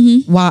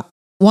 Mm-hmm.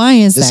 Why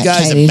is this that?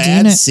 guy's Katie? a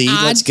bad seed?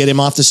 Let's get him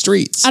off the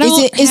streets.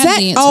 Is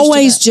that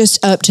always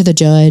just up to the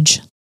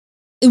judge?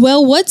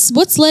 Well,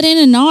 what's let in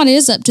and not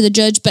is up to the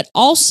judge, but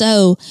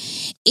also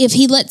if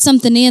he lets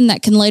something in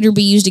that can later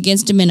be used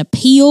against him in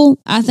appeal,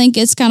 I think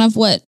it's kind of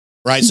what.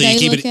 Right. So you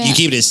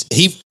keep it as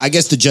I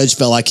guess the judge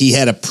felt like he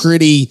had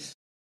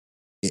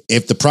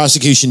if the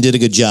prosecution did a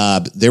good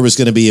job, there was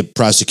going to be a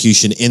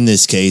prosecution in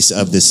this case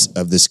of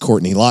this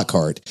Courtney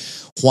Lockhart.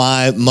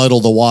 Why muddy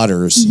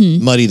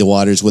the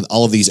waters with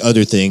all of these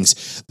other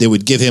things that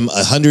would give him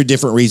 100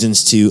 different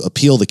reasons to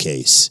appeal the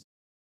case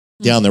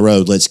down the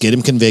road? Let's get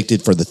him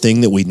convicted for the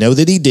thing that we know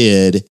that he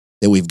did,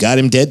 that we've got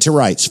him dead to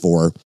rights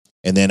for,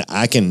 and then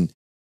I can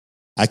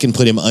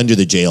put him under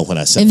the jail when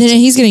I sentence him. And then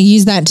he's going to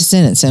use that to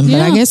sentence him. Yeah.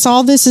 But I guess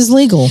all this is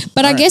legal.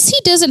 But I guess he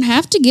doesn't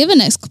have to give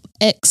an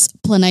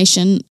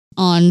explanation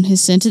on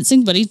his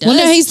sentencing, but he does. Well,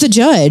 no, he's the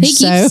judge.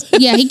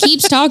 He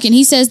keeps talking.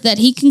 He says that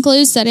he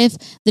concludes that if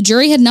the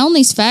jury had known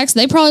these facts,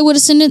 they probably would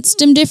have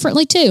sentenced him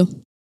differently too.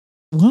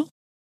 Well,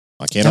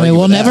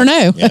 we'll never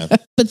know. Yeah.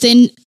 But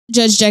then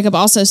Judge Jacob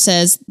also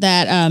says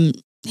that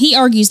he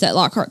argues that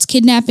Lockhart's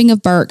kidnapping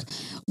of Burke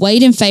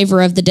weighed in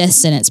favor of the death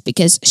sentence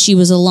because she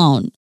was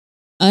alone,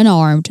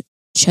 unarmed,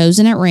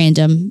 chosen at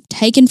random,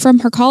 taken from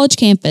her college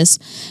campus,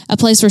 a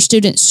place where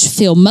students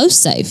feel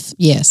most safe.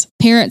 Yes.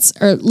 Parents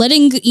are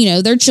letting,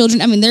 their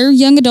children, I mean, they're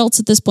young adults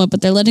at this point,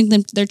 but they're letting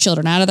their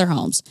children out of their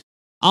homes,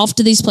 off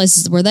to these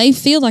places where they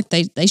feel like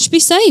they should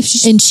be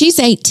safe. And she's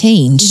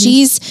 18.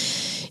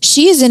 Mm-hmm.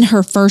 She is in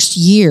her first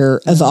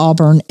year of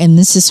Auburn, and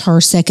this is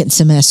her second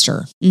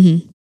semester.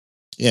 Mm-hmm.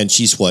 Yeah, and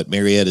she's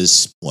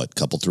Marietta's a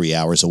couple 3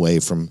 hours away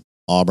from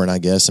Auburn, I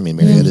guess. I mean,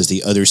 Marietta's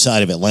the other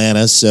side of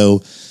Atlanta,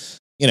 so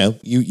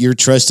you're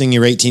trusting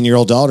your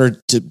 18-year-old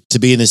daughter to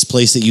be in this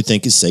place that you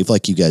think is safe,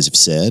 like you guys have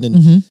said,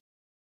 and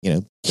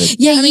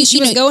she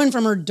was going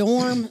from her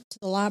dorm to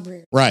the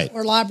library, right,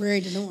 or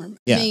library to dorm.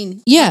 Yeah.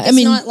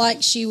 It's not like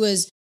she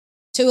was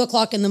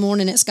 2:00 in the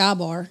morning at Sky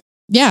Bar.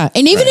 Yeah.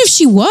 And even Right. if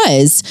she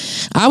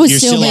was, I would You're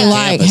still still be on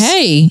like, campus.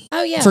 hey,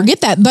 Oh, yeah.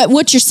 forget that. But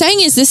what you're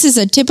saying is this is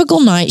a typical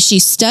night.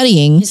 She's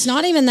studying. It's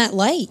not even that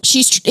late.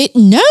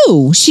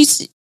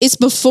 It's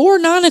before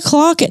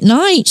 9:00 at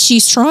night.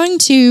 She's trying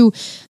to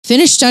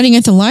finish studying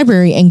at the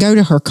library and go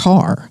to her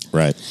car.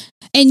 Right.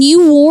 And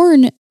you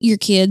warn your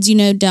kids,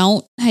 don't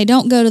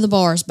go to the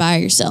bars by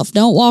yourself.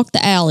 Don't walk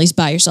the alleys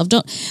by yourself.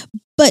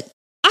 But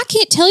I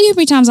can't tell you how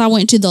many times I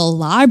went to the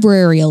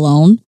library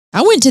alone.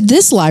 I went to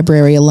this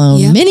library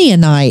alone Yeah. many a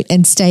night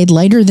and stayed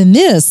later than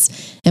this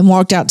and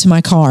walked out to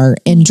my car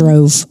and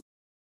drove.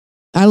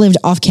 I lived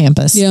off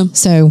campus. Yeah.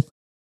 So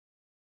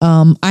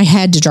I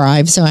had to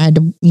drive. So I had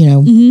to,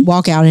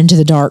 walk out into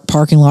the dark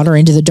parking lot or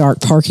into the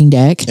dark parking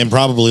deck. And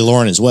probably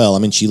Lauren as well. I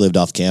mean, she lived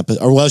off campus.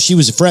 Or, well, she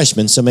was a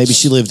freshman, so maybe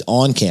she lived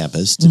on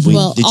campus. Did you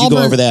go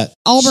over that?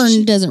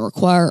 Auburn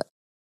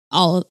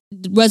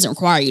wasn't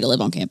require you to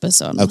live on campus.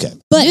 So Okay.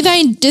 But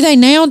Do they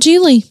now,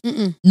 Julie?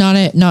 Mm-mm.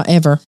 Not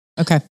ever.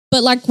 Okay.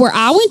 But like where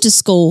I went to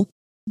school,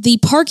 the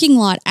parking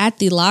lot at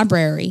the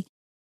library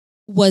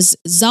was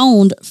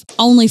zoned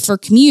only for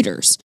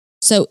commuters.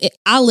 So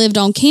I lived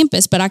on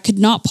campus, but I could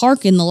not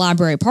park in the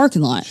library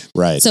parking lot.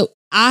 Right. So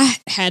I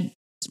had,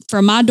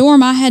 from my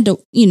dorm, I had to,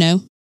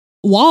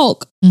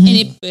 walk. Mhm.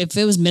 And if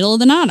it was middle of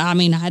the night, I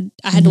mean, I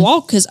had to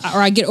walk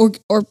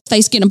or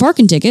face getting a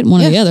parking ticket,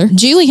 one or the other.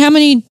 Julie, how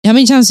many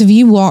times have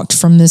you walked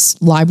from this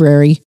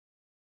library?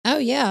 Oh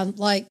yeah,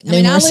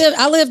 Numerous.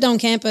 I lived on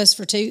campus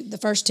for the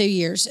first 2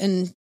 years,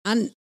 and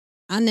I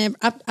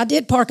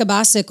did park a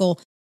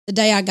bicycle the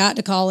day I got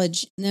to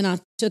college, and then I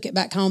took it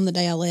back home the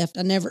day I left.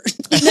 I never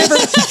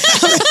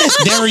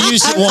Never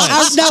used it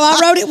once. I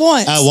rode it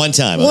once. One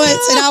time. Okay.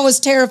 Once, and I was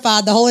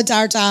terrified the whole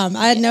entire time.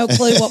 I had no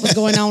clue what was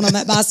going on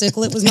that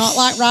bicycle. It was not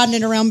like riding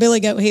it around Billy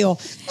Goat Hill.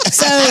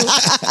 So,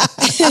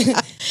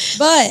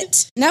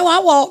 but no, I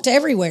walked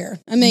everywhere.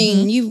 I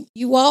mean, you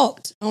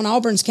walked on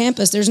Auburn's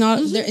campus. There's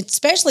not, there,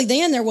 especially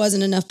then, there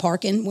wasn't enough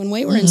parking when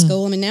we were in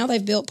school. I mean, now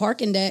they've built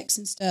parking decks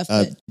and stuff.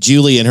 But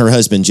Julie and her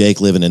husband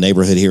Jake live in a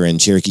neighborhood here in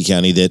Cherokee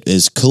County that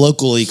is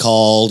colloquially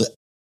called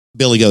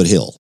Billy Goat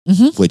Hill,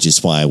 which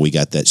is why we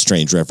got that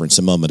strange reference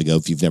a moment ago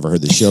if you've never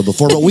heard the show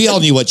before. But we all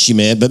knew what she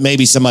meant, but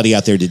maybe somebody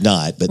out there did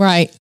not. But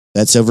Right.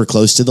 that's over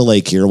close to the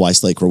lake here,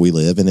 Weiss Lake, where we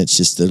live, and it's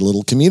just a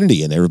little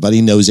community, and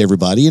everybody knows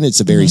everybody, and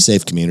it's a very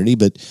safe community,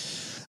 but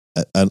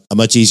a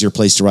much easier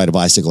place to ride a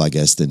bicycle, I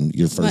guess, than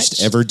your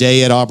first ever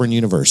day at Auburn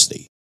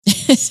University.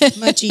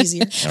 much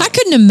easier. I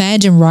couldn't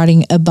imagine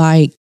riding a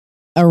bike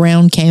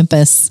around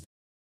campus.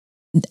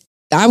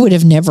 I would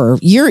have never.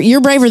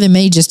 You're braver than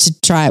me just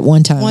to try it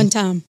one time. One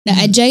time. Now,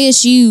 at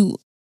JSU,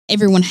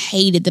 everyone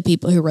hated the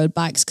people who rode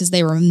bikes because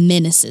they were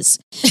menaces.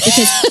 Because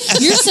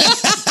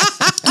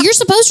you're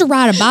supposed to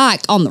ride a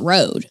bike on the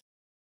road,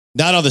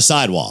 Not on the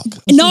sidewalk.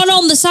 not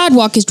on the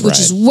sidewalk, which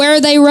is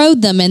where they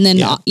rode them. And then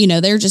they're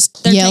Yelling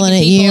taking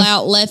at people you.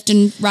 out left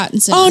and right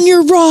and center. On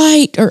your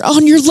right or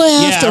on your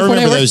left Yeah, I or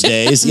remember whatever. those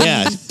days.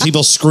 Yeah,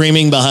 people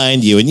screaming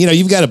behind you, and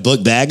you've got a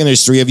book bag, and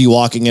there's three of you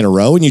walking in a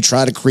row, and you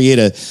try to create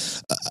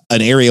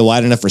an area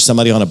wide enough for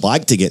somebody on a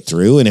bike to get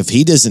through. And if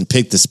he doesn't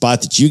pick the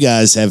spot that you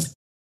guys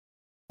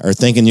are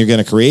thinking you're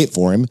going to create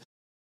for him,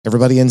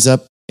 everybody ends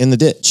up in the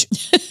ditch.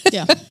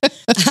 Yeah.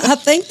 I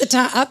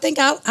think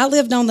I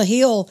lived on the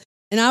hill,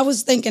 and I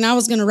was thinking I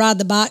was going to ride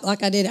the bike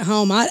like I did at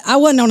home. I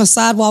wasn't on a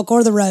sidewalk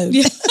or the road.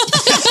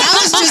 I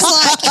was just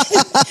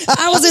like,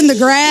 I was in the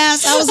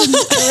grass. I was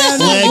around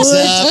the Legs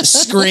woods. up,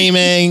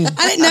 screaming.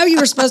 I didn't know you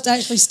were supposed to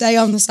actually stay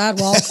on the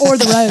sidewalk or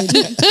the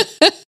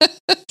road.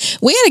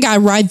 We had a guy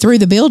ride through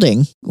the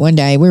building one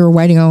day. We were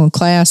waiting on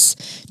class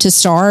to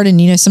start,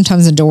 and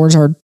sometimes the doors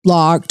are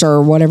locked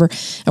or whatever.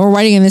 And we're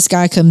waiting, and this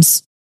guy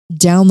comes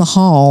down the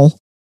hall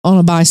on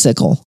a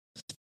bicycle.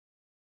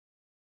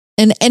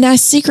 And I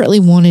secretly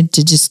wanted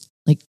to just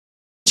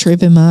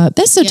trip him up.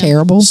 That's so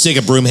terrible. Stick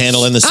a broom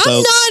handle in the spokes.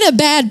 I'm not a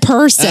bad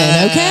person,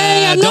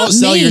 okay? I'm don't not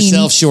sell mean.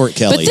 yourself short,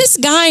 Kelly. But this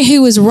guy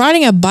who was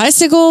riding a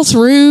bicycle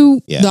through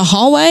the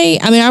hallway,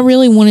 I mean, I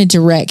really wanted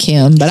to wreck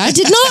him, but I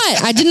did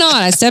not. I did not.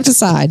 I stepped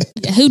aside.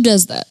 Who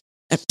does that?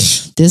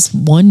 This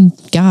one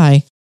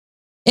guy.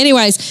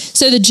 Anyways,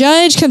 so the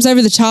judge comes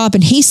over the top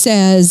and he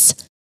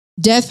says,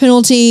 death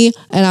penalty,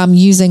 and I'm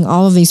using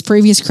all of these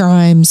previous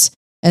crimes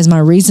as my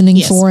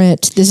reasoning for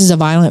it. This is a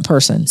violent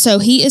person. So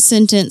he is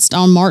sentenced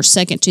on March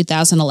 2nd,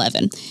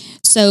 2011.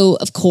 So,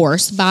 of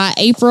course, by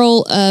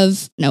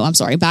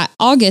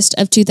August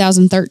of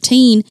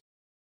 2013,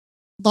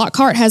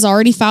 Lockhart has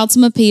already filed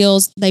some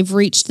appeals. They've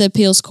reached the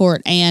appeals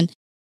court, and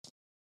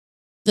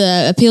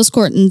the appeals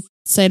court in the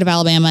state of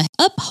Alabama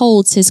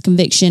upholds his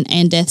conviction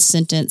and death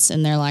sentence.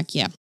 And they're like,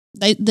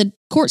 the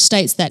court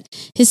states that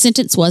his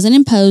sentence wasn't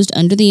imposed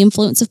under the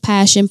influence of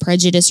passion,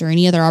 prejudice, or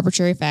any other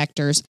arbitrary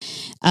factors.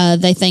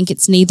 They think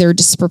it's neither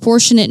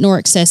disproportionate nor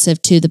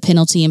excessive to the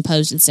penalty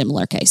imposed in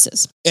similar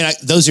cases. And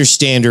those are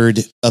standard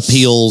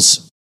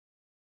appeals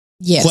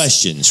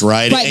questions,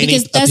 right? Right, Any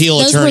because appeal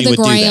those attorney were the would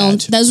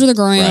grounds. do that. Those were the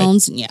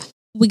grounds. Right. Yeah.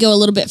 We go a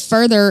little bit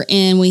further,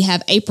 and we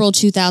have April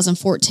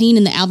 2014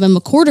 in the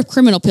Alabama Court of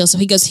Criminal Appeals. So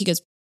he goes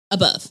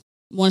above.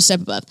 one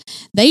step above.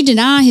 They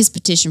deny his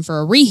petition for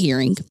a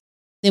rehearing.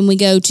 Then we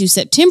go to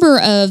September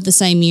of the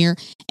same year,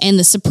 and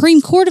the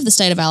Supreme Court of the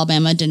state of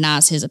Alabama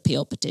denies his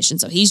appeal petition.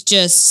 So he's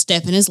just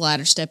stepping his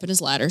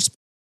ladders.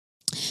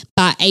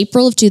 By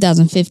April of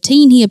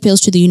 2015, he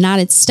appeals to the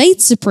United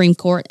States Supreme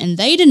Court, and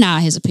they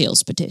deny his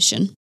appeals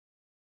petition.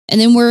 And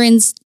then we're in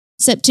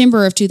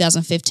September of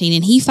 2015,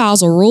 and he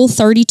files a Rule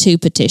 32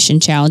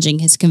 petition challenging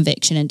his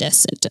conviction and death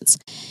sentence.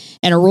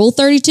 And a Rule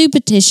 32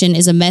 petition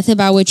is a method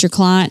by which your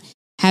client,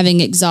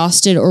 having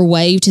exhausted or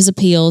waived his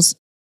appeals,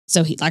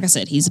 so he, like I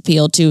said, he's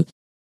appealed to,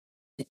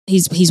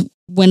 he's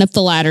went up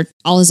the ladder,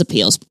 all his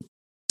appeals.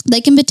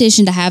 They can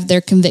petition to have their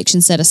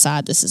conviction set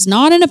aside. This is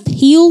not an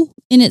appeal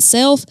in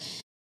itself.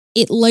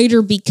 It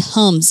later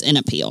becomes an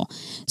appeal.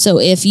 So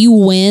if you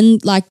win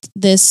like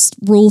this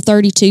Rule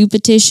 32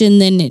 petition,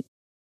 then it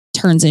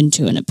turns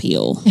into an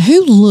appeal.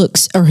 Who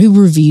looks or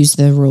who reviews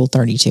the Rule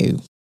 32?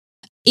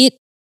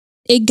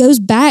 It goes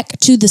back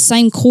to the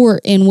same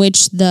court in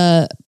which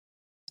the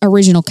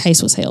original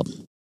case was held.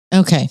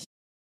 Okay.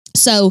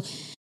 So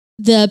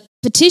the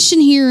petition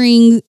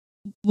hearing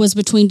was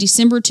between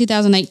December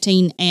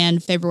 2018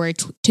 and February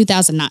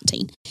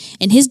 2019.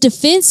 And his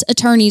defense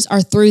attorneys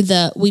are through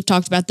we've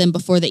talked about them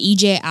before, the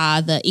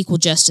EJI, the Equal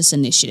Justice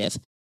Initiative.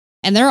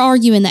 And they're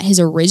arguing that his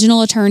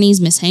original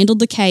attorneys mishandled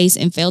the case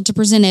and failed to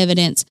present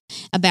evidence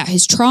about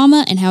his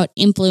trauma and how it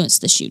influenced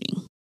the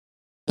shooting.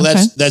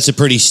 Well, that's a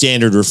pretty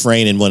standard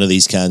refrain in one of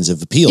these kinds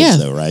of appeals,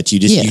 though, right?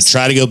 You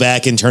try to go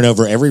back and turn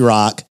over every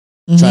rock,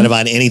 try to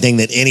find anything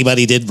that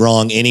anybody did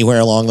wrong anywhere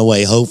along the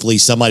way. Hopefully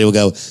somebody will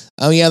go,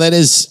 oh yeah,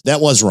 that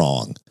was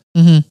wrong.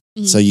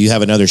 So you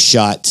have another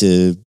shot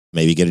to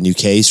maybe get a new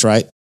case,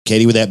 right?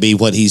 Katie, would that be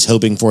what he's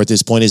hoping for at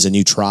this point, is a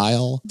new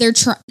trial? They're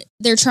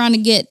trying to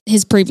get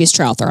his previous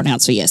trial thrown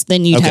out. So yes,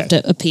 then you'd have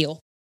to appeal.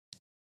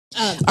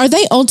 Are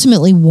they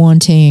ultimately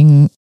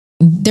wanting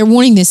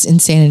this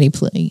insanity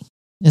plea?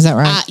 Is that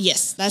right?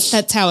 Yes,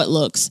 that's how it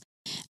looks.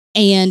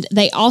 And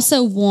they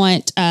also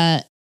want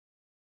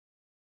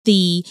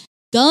the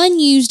gun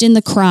used in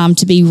the crime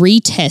to be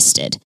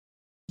retested.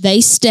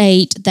 They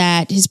state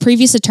that his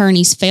previous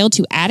attorneys failed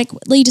to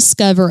adequately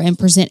discover and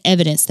present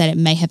evidence that it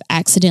may have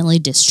accidentally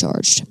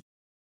discharged.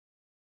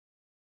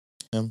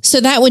 So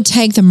that would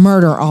take the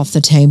murder off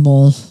the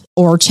table,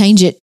 or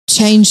change the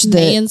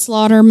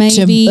manslaughter,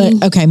 maybe.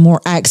 More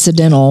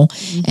accidental.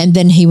 And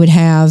then he would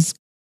have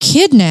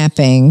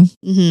kidnapping.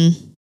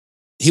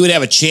 He would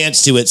have a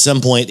chance to, at some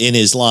point in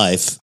his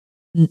life,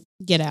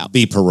 get out,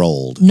 be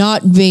paroled,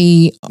 not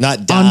die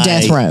on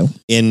death row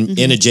in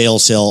a jail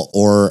cell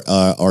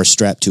or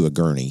strapped to a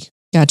gurney.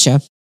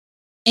 Gotcha.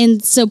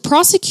 And so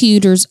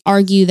prosecutors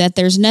argue that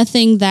there's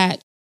nothing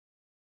that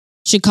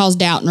should cause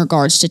doubt in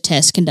regards to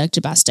tests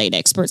conducted by state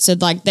experts. So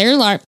they're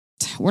like,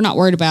 we're not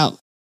worried about.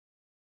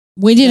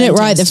 We did it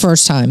right the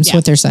first time. Is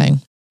what they're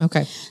saying.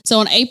 Okay. So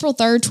on April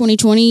 3rd,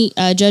 2020,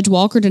 Judge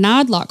Walker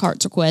denied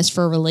Lockhart's request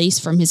for release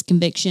from his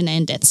conviction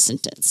and death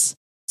sentence.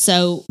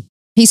 So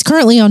he's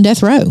currently on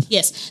death row.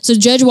 Yes. So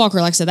Judge Walker,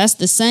 like I said, that's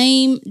the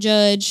same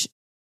judge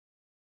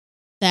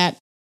that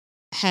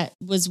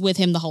was with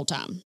him the whole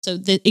time. So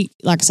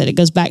like I said, it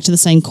goes back to the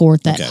same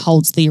court that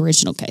holds the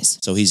original case.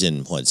 So he's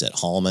in, what is that,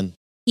 Hallman?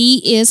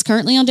 He is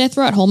currently on death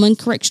row at Holman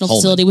Correctional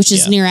Facility, which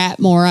is near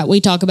Atmore. We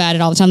talk about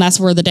it all the time. That's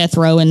where the death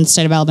row in the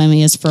state of Alabama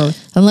is for.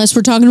 Unless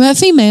we're talking about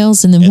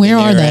females, and then where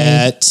are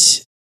they?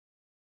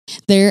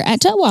 They're at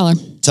Tutwiler.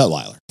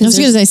 I was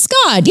going to say,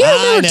 Scott, you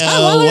remember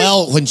Tutwiler?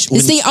 Well,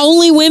 it's the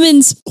only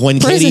women's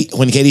prison.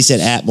 When Katie said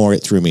Atmore,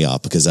 it threw me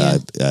off because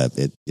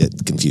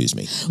it confused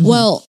me.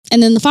 Well,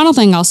 and then the final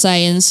thing I'll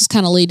say, and this is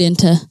kind of lead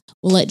into,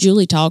 we'll let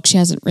Julie talk. She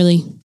hasn't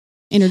really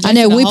I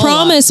know. We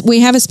promise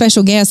we have a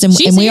special guest, and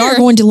we are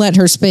going to let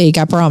her speak.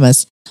 I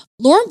promise.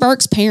 Lauren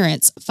Burke's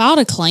parents filed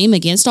a claim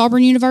against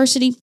Auburn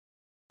University,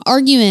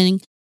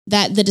 arguing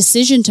that the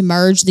decision to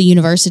merge the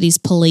university's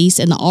police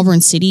and the Auburn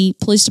City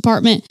Police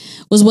Department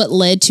was what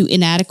led to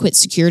inadequate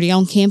security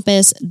on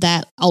campus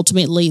that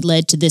ultimately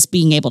led to this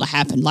being able to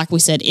happen, like we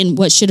said, in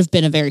what should have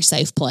been a very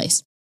safe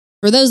place.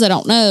 For those that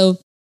don't know,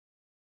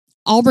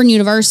 Auburn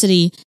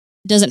University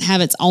doesn't have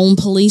its own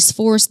police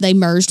force. They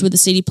merged with the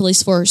city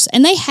police force,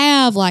 and they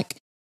have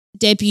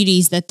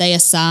deputies that they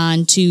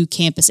assign to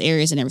campus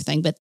areas and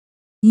everything. But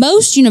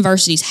most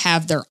universities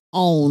have their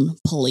own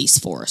police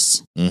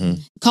force.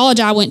 College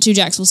I went to,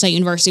 Jacksonville State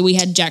University, we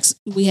had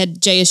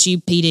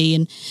JSU PD,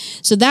 and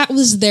so that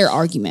was their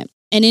argument.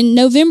 And in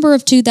November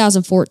of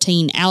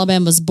 2014,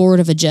 Alabama's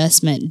Board of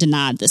Adjustment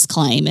denied this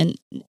claim, and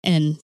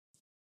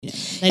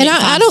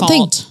I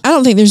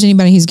don't think there's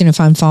anybody who's going to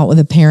find fault with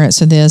the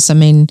parents of this. I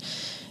mean,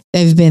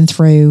 they've been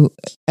through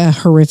a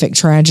horrific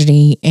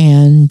tragedy,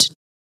 and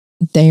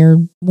they're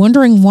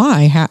wondering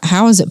why.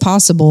 How is it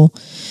possible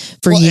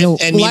for you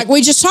to, like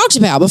we just talked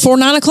about, before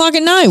 9:00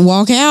 at night,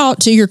 walk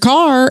out to your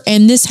car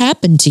and this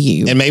happened to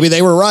you? And maybe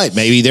they were right.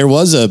 Maybe there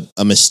was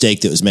a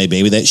mistake that was made.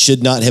 Maybe that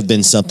should not have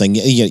been something.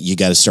 You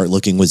got to start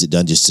looking. Was it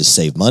done just to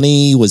save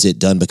money? Was it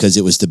done because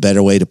it was the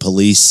better way to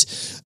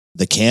police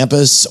the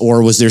campus?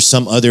 Or was there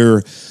some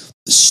other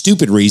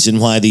stupid reason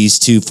why these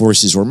two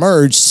forces were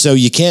merged. So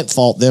you can't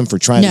fault them for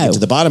trying to No. get to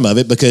the bottom of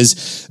it,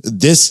 because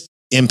this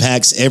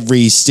impacts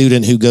every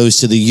student who goes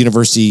to the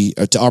university,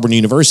 to Auburn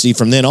University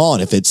from then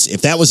on. If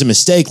that was a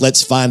mistake,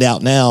 let's find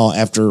out now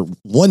after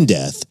one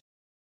death.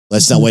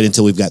 Let's not wait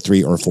until we've got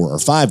 3 or 4 or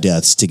 5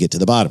 deaths to get to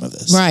the bottom of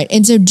this. Right.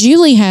 And so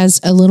Julie has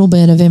a little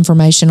bit of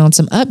information on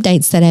some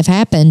updates that have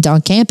happened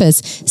on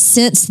campus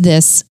since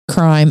this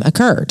crime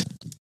occurred.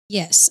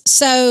 Yes.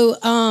 So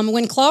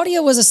when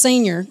Claudia was a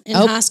senior in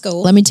high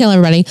school, Let me tell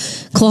everybody,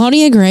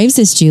 Claudia Graves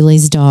is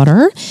Julie's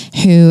daughter,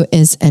 who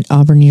is at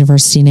Auburn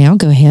University now.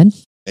 Go ahead.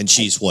 And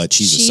she's what?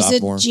 She's a She's a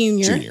sophomore?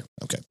 junior.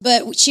 Okay.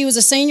 but she was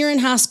a senior in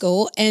high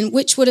school, and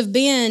which would have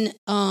been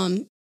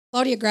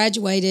Claudia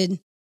graduated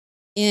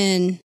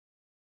in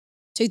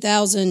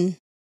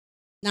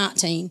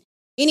 2019.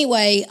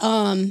 Anyway,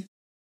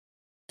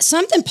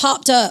 something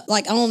popped up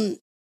like on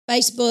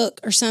Facebook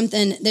or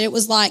something that it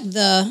was like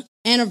the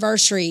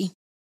anniversary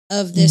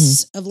of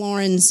this of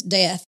Lauren's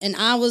death. And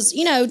I was,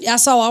 I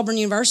saw Auburn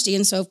University,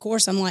 and so of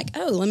course I'm like,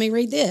 oh, let me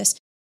read this.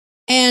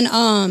 And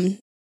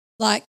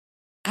like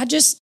I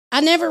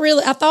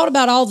thought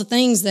about all the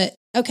things that,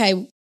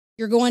 okay,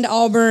 you're going to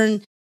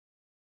Auburn.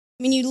 I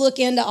mean, you look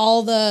into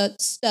all the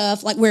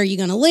stuff, like where are you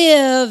going to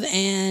live,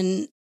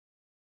 and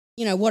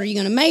what are you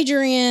going to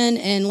major in,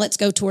 and let's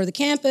go tour the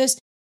campus.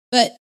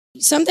 But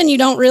something you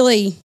don't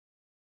really,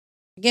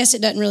 I guess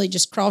it doesn't really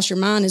just cross your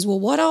mind is, well,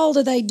 what all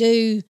do they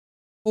do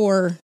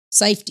for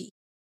safety?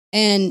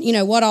 And,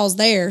 what all's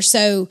there?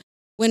 So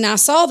when I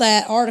saw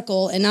that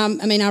article, and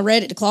I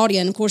read it to Claudia,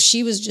 and of course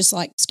she was just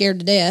like scared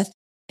to death.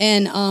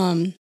 And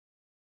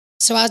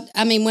so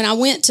when I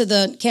went to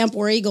the Camp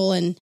War Eagle,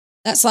 and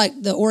that's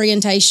like the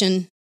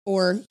orientation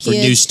for kids. For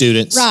new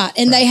students. Right.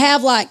 And they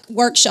have like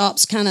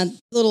workshops, kind of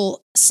little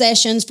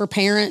sessions for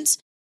parents.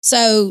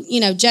 So,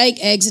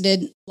 Jake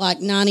exited like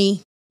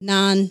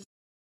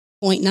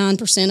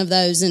 99.9% of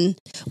those. And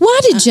Why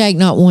did Jake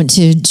not want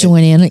to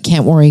join in at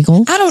Camp War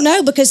Eagle? I don't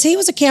know, because he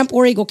was a Camp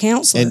War Eagle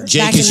counselor. And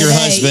Jake back is in your the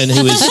day. husband,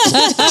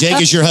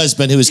 Jake is your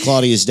husband, who is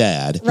Claudia's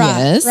dad. Right,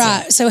 Yes.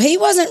 right. So he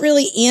wasn't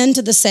really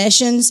into the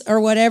sessions or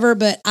whatever,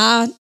 but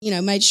I,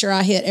 made sure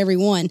I hit every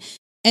one.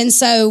 And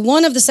so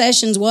one of the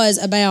sessions was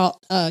about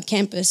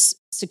campus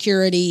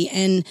security.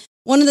 And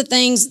one of the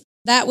things,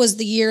 that was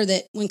the year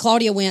that when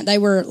Claudia went, they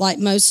were like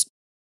most,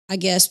 I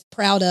guess,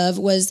 proud of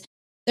was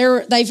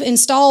they've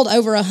installed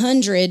over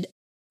 100.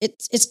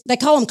 They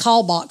call them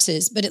call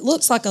boxes, but it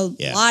looks like a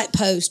light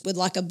post with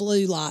like a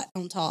blue light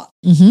on top.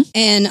 Mm-hmm.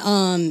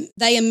 And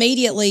they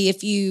immediately,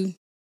 if you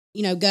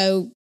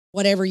go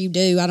whatever you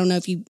do, I don't know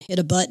if you hit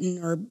a button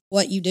or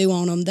what you do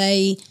on them,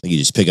 You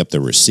just pick up the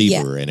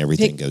receiver and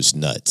everything goes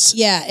nuts.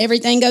 Yeah,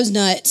 everything goes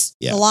nuts.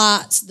 Yeah. The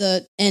lights,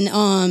 then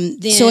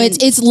So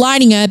it's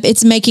lighting up,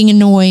 it's making a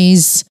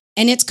noise.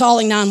 and it's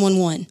calling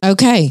 911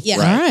 Okay. Yeah.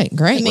 All right.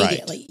 Great.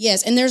 immediately.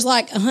 Yes, and there's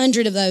like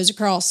 100 of those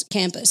across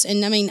campus.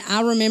 And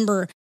I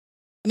remember.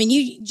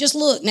 You just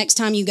look next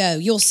time you go,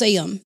 you'll see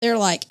them. They're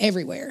like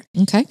everywhere.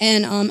 Okay.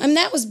 And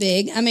that was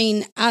big.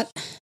 Of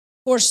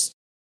course,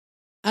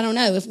 I don't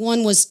know if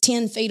one was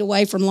 10 feet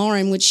away from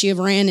Lauren, would she have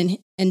ran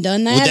and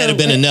done that? Would that have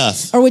been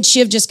enough? Or would she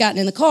have just gotten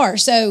in the car?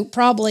 So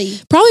probably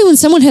When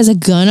someone has a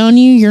gun on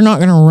you, you're not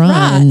going to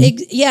run. right.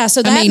 Yeah.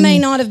 So that may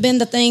not have been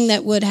the thing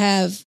that would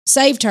have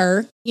saved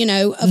her.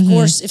 Of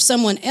course, if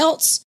someone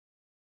else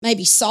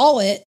maybe saw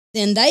it,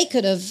 then they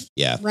could have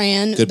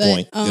ran. Good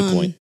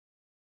point.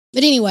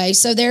 But anyway,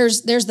 so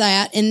there's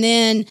that. And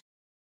then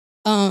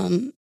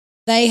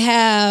they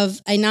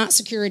have a night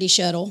security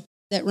shuttle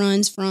that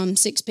runs from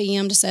 6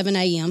 p.m. to 7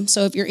 a.m.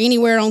 So if you're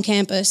anywhere on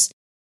campus,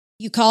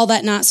 you call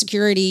that night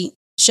security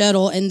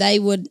shuttle, and they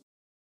would,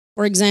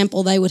 for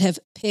example, they would have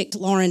picked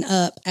Lauren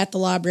up at the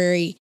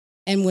library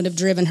and would have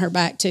driven her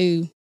back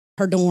to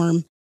her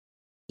dorm,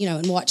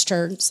 and watched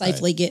her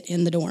safely get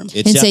in the dorm.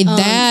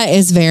 That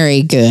is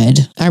very good.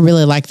 I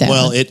really like that.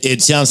 Well,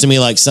 it sounds to me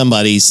like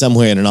somebody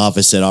somewhere in an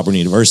office at Auburn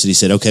University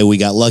said, okay, we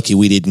got lucky.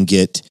 We didn't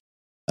get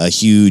a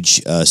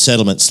huge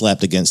settlement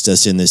slapped against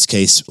us in this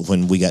case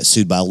when we got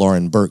sued by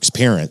Lauren Burke's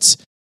parents.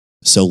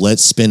 So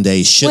let's spend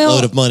a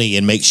shitload of money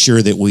and make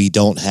sure that we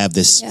don't have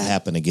this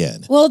happen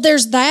again. Well,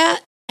 there's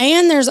that.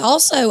 And there's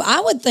also, I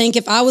would think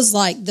if I was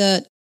like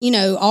the,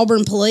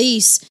 Auburn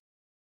police,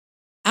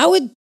 I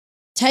would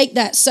take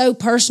that so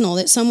personal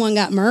that someone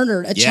got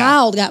murdered, a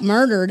child got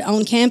murdered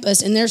on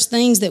campus, and there's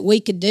things that we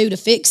could do to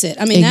fix it.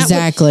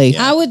 Exactly.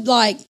 I would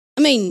like,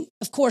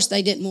 of course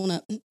they didn't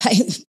want to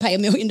pay $1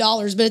 million,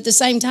 but at the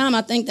same time,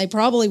 I think they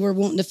probably were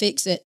wanting to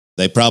fix it.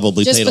 They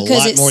probably Just paid a because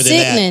lot it's more than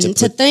that sickening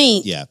to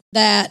think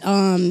that,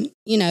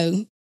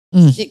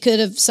 it could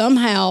have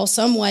somehow,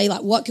 some way,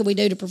 like what could we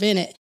do to prevent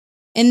it?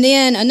 And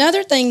then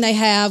another thing they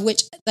have,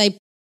 which I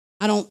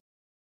don't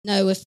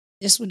know if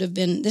this wouldn't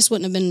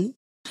have been,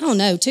 I don't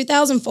know,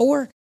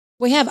 2004.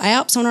 We have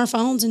apps on our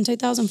phones in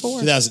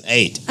 2004.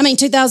 2008.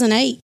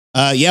 2008.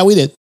 Yeah, we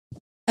did.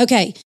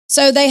 Okay.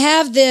 So they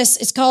have this,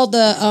 it's called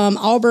the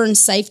Auburn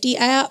Safety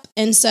app.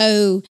 And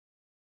so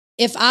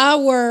if I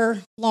were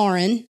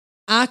Lauren,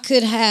 I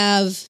could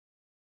have,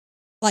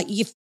 like,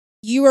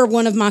 you are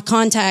one of my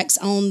contacts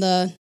on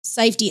the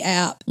safety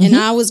app, and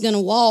I was going to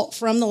walk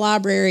from the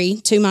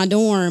library to my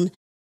dorm,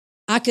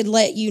 I could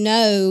let you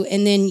know,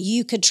 and then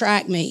you could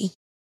track me.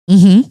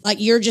 Like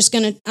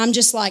I'm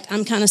just like,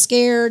 I'm kind of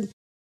scared,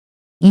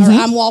 or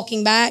I'm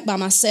walking back by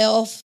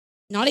myself.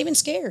 Not even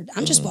scared.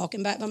 I'm just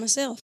walking back by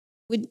myself.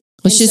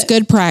 It's just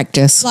good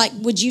practice. Like,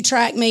 would you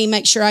track me,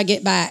 make sure I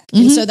get back?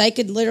 And so they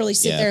could literally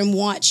sit there and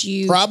watch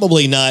you.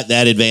 Probably not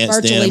that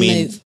advanced then. I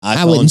mean, move.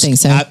 I wouldn't think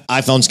so.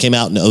 iPhones came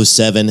out in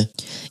 2007.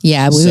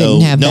 Yeah, we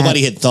wouldn't have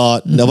nobody that. had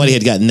thought, nobody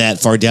had gotten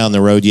that far down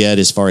the road yet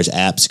as far as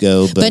apps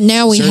go. But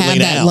now we have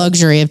that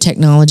luxury of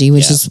technology,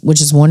 which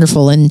is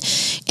wonderful. And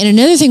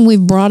another thing we've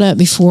brought up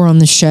before on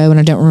the show, and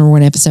I don't remember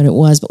what episode it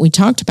was, but we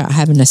talked about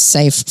having a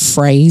safe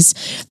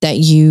phrase that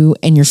you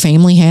and your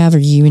family have, or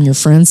you and your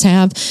friends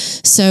have.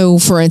 So,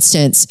 for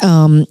instance,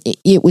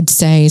 it would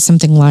say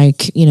something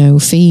like,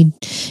 feed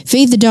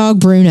the dog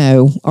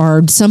Bruno,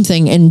 or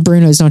something, and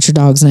Bruno's not your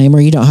dog's name,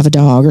 or you don't have a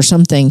dog, or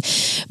something,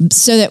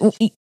 so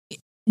that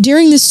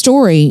during the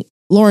story,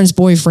 Lauren's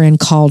boyfriend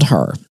called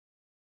her,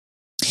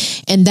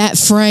 and that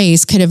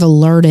phrase could have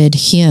alerted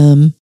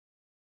him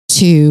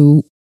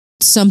to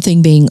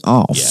something being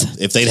off.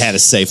 Yeah, if they'd had a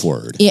safe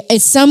word.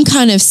 It's some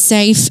kind of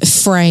safe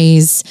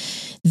phrase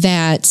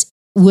that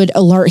would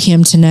alert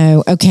him to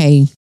know,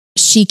 okay,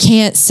 she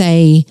can't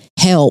say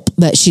help,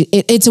 but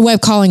it's a way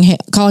of calling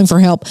for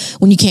help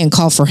when you can't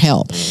call for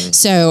help.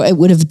 So it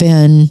would have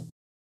been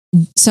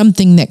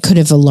something that could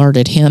have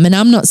alerted him. And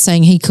I'm not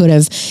saying he could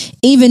have,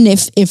 even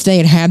if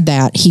they had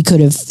that, he could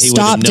have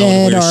stopped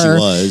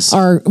it,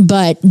 or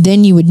but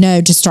then you would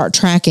know to start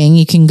tracking.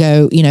 You can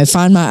go,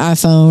 find my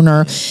iPhone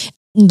or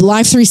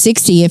Life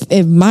 360.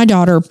 If my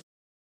daughter,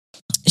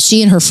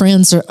 she and her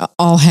friends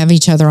all have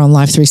each other on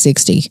Life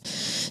 360.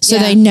 So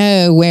they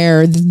know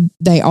where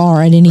they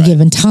are at any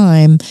given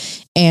time.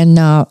 And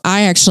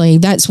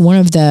that's one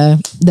of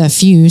the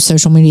few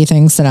social media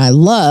things that I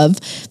love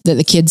that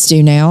the kids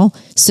do now,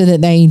 so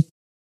that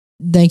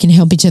they can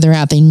help each other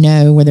out. They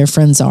know where their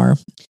friends are.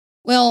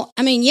 Well,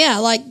 I mean,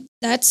 like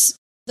that's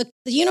the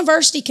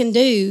university can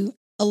do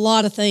a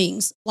lot of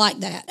things like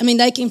that. I mean,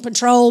 they can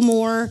patrol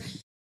more.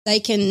 They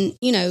can,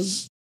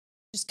 just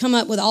come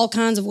up with all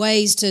kinds of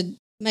ways to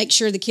make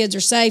sure the kids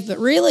are safe. But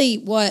really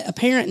what a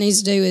parent needs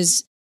to do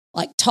is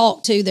like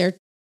talk to their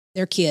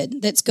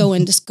kid that's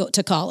going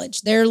to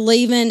college. They're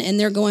leaving and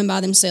they're going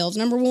by themselves.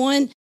 Number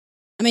one,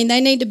 I mean,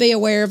 they need to be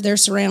aware of their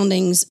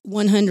surroundings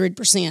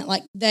 100%.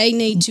 Like they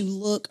need to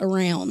look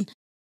around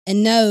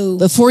and know.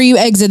 Before you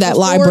exit that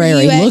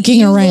library,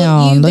 looking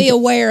around. You be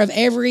aware of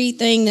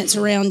everything that's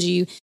around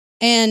you.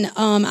 And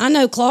I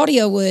know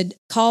Claudia would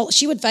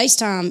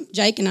FaceTime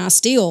Jake and I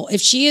still.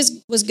 If she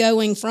was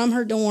going from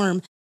her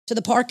dorm to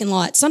the parking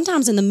lot,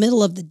 sometimes in the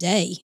middle of the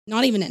day,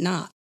 not even at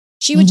night,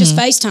 she would just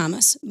FaceTime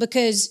us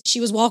because she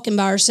was walking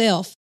by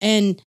herself.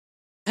 And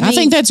I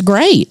think that's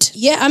great.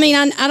 Yeah. I mean,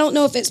 I don't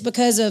know if it's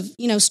because of,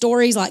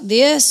 stories like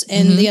this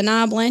and the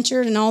Anaya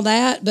Blanchard and all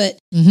that, but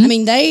I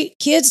mean,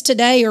 kids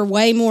today are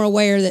way more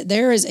aware that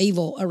there is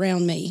evil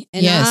around me,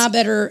 and I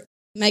better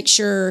make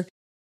sure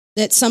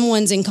that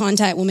someone's in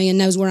contact with me and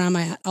knows where I'm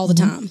at all the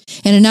time.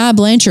 And Anaya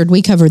Blanchard,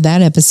 we covered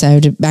that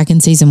episode back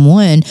in season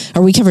 1,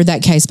 or we covered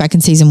that case back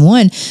in season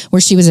 1, where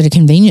she was at a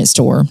convenience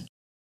store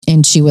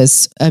and she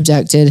was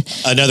abducted.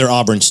 Another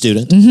Auburn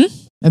student.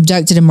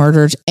 Abducted and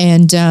murdered.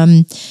 And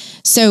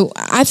so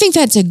I think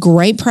that's a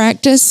great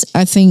practice.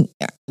 I think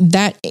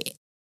that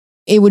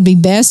it would be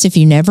best if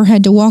you never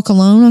had to walk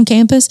alone on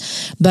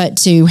campus, but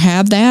to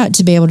have that,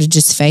 to be able to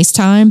just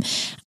FaceTime.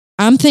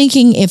 I'm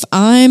thinking if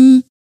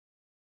I'm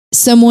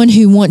someone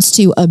who wants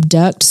to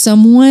abduct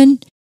someone,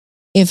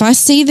 if I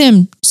see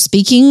them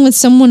speaking with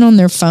someone on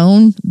their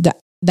phone,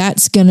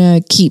 that's going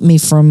to keep me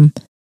from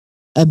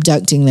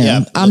abducting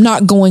them. Yeah. I'm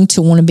not going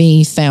to want to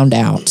be found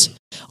out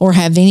or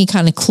have any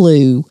kind of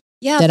clue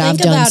that I've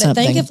done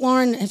something.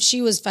 Think if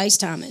she was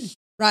FaceTiming,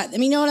 right? I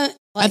mean,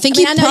 I think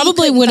you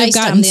probably would have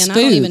gotten spooked.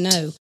 I don't even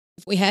know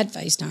if we had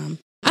FaceTime.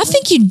 I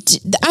think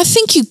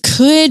you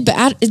could,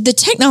 but the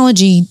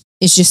technology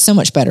is just so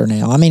much better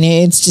now. I mean,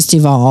 it's just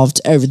evolved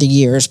over the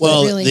years.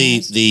 Well, really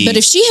but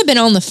if she had been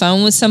on the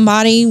phone with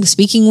somebody,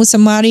 speaking with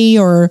somebody,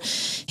 or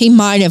he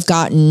might have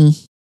gotten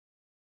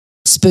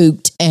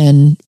spooked.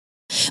 And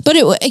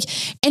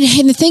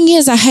the thing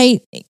is, I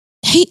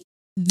hate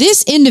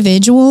this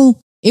individual.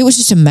 It was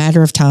just a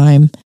matter of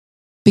time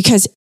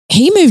because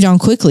he moved on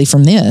quickly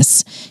from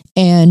this,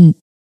 and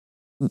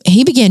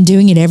he began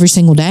doing it every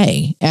single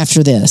day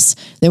after this.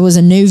 There was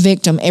a new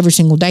victim every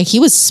single day. He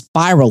was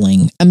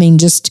spiraling. I mean,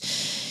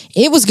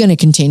 it was going to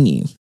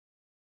continue.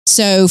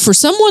 So for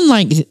someone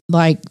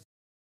like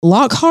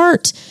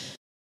Lockhart,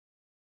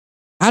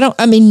 my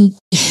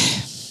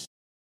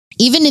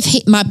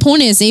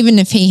point is, even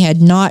if he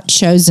had not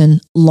chosen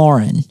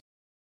Lauren,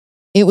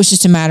 it was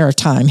just a matter of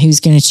time. He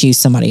was going to choose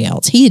somebody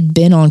else. He had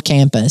been on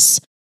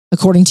campus,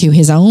 according to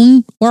his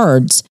own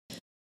words,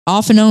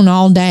 off and on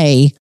all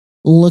day,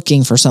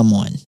 looking for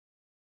someone.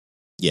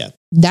 Yeah.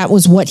 That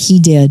was what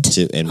he did.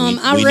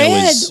 I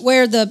read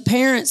where the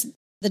parents,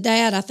 the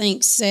dad, I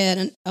think,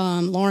 said,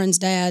 Lauren's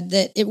dad,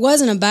 that it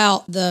wasn't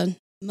about the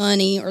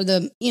money or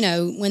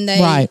when they,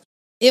 Right.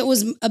 it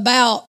was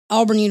about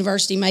Auburn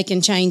University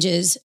making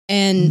changes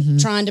and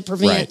trying to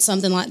prevent Right.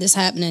 something like this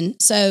happening.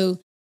 So,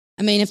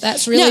 I mean, if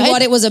that's really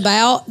what it was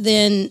about,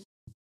 then,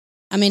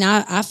 I mean,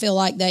 I feel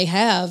like they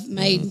have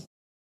made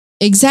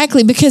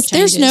Exactly, because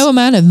there's changes. no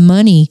amount of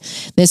money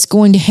that's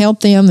going to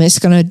help them, that's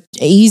going to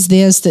ease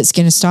this, that's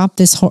going to stop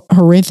this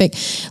horrific.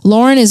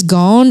 Lauren is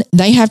gone.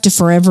 They have to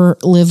forever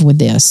live with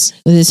this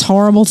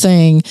horrible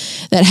thing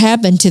that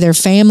happened to their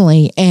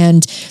family.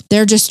 And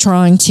they're just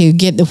trying to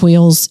get the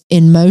wheels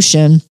in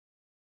motion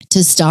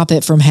to stop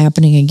it from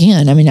happening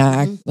again. I mean,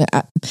 I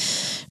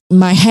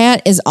my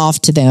hat is off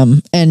to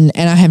them, and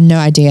I have no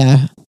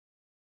idea.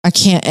 I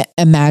can't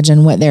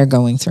imagine what they're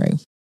going through.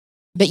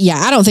 But yeah,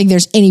 I don't think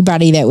there's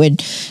anybody that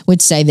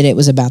would say that it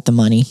was about the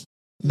money.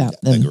 About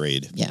them.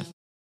 Agreed. Yeah.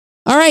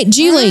 All right,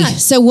 Julie. All right.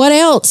 So what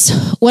else?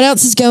 What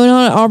else is going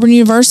on at Auburn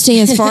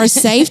University as far as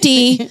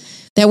safety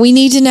that we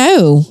need to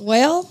know?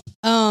 Well,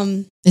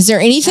 Is there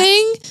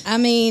anything? I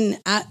mean,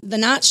 the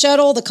night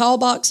shuttle, the call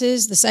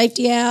boxes, the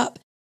safety app.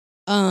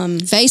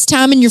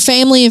 FaceTiming your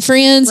family and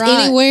friends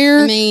Right.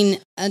 anywhere? I mean,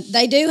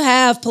 they do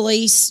have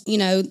police,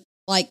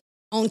 like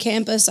on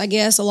campus, I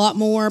guess, a lot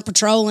more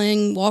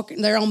patrolling,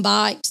 walking. They're on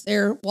bikes.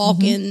 They're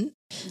walking.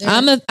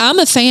 I'm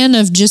a fan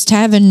of just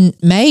having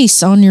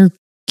mace on your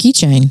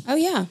keychain. Oh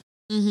yeah.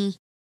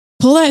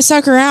 Pull that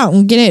sucker out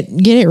and get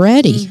it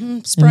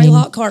ready. Spray I mean-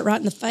 Lockhart right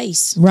in the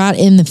face. Right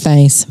in the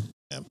face.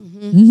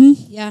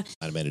 Yeah.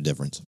 Might have made a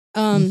difference.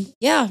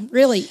 Yeah,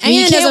 really. And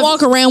you as can't a-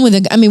 walk around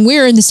with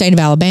we're in the state of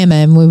Alabama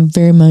and we're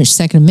very much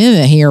Second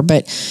Amendment here,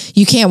 but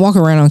you can't walk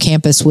around on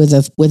campus with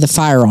a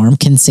firearm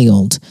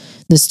concealed,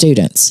 the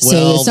students.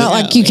 So it's not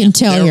like you can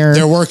tell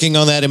they're working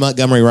on that in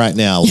Montgomery right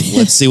now.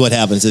 Let's see what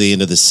happens at the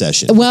end of this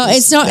session. well,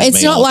 it's not That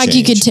may all like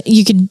change.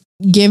 you could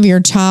give your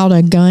child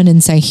a gun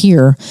and say,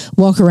 here,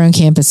 walk around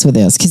campus with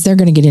this, because they're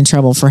going to get in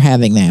trouble for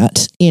having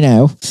that,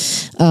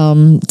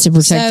 to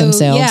protect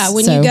themselves. Yeah,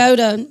 when you go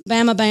to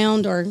Bama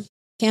Bound or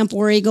Camp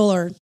War Eagle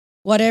or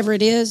whatever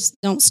it is,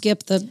 don't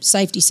skip the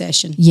safety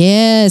session.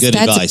 Yes, Good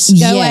advice.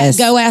 Yes.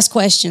 Go ask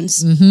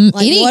questions. Mhm.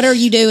 What are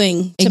you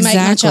doing to make my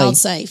Exactly. child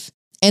safe?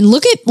 And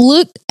look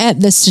at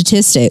the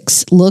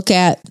statistics. Look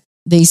at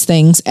these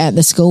things at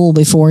the school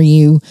before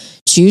you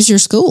choose your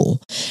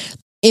school.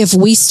 If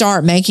we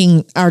start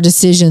making our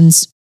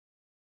decisions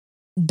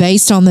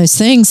based on those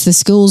things, the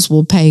schools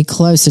will pay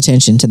close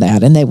attention to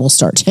that, and they will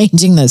start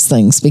changing those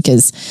things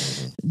because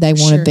they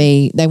want Sure.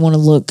 they want to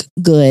look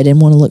good and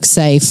want to look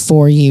safe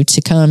for you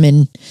to come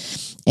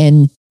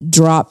and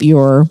drop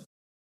your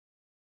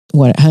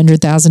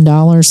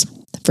 $100,000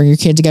 for your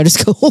kid to go to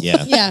school.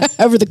 Yeah. Yeah.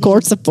 over the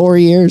course of 4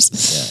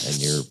 years.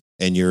 Yeah,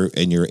 and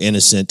you're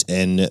innocent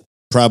and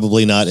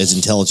probably not as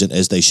intelligent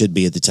as they should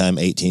be at the time.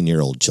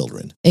 18-year-old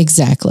children.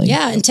 Exactly.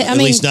 Yeah, and At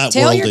least not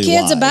tell your worldly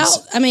kids wise. about.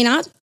 I mean,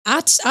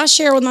 I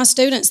share with my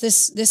students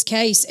this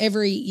case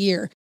every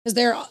year because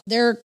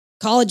they're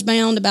college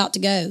bound, about to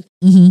go.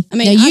 Mm-hmm. I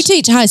mean, now you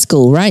teach high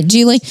school, right,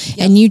 Julie? Yep.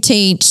 And you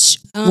teach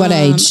what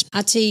age?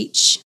 I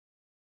teach.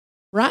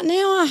 Right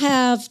now, I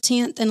have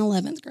 10th and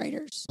 11th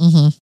graders.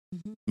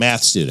 Mm-hmm.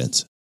 Math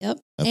students. Yep,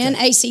 Okay. and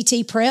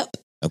ACT prep.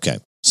 Okay.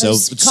 So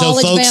Those folks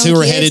college-bound who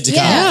are kids. headed to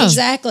Yeah, college.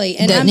 exactly.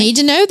 And That need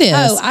to know this.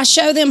 I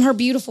show them her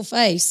beautiful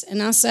face,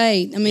 and I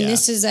say,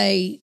 this is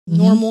a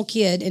normal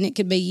kid, and it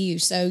could be you.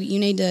 So you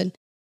need to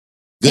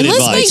Good And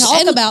let's advice.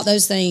 talk about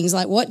those things.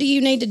 Like, what do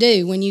you need to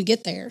do when you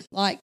get there?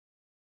 Like,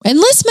 And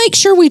let's make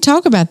sure we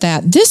talk about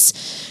that. This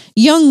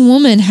young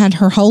woman had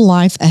her whole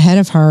life ahead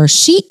of her.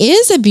 She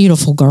is a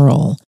beautiful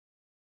girl.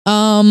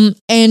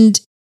 And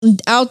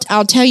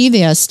I'll tell you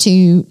this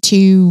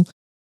to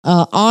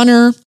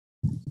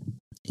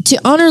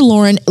honor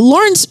Lauren.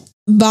 Lauren's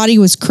body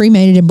was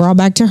cremated and brought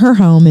back to her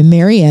home in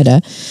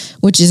Marietta,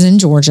 which is in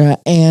Georgia.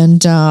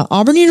 And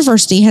Auburn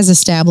University has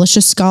established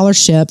a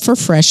scholarship for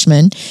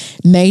freshmen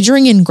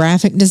majoring in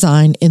graphic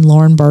design in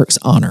Lauren Burke's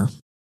honor.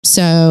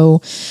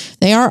 So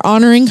they are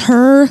honoring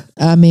her.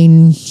 I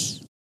mean,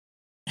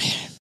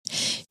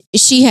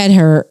 she had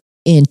her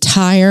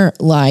entire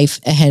life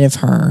ahead of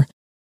her.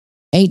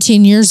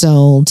 18 years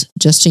old,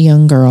 just a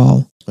young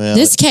girl. Well,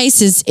 This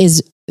case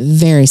is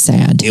very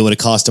sad. it would have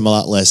cost them a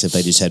lot less if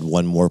they just had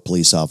one more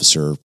police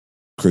officer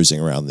cruising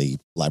around the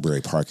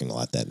library parking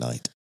lot that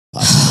night.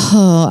 Possibly.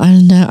 Oh,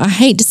 I know. I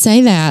hate to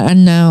say that. I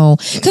know.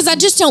 Because I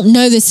just don't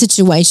know the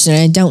situation.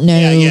 I don't know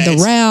the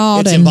it's,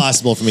 route. It's and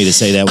impossible for me to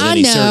say that with I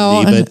any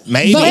know. certainty, but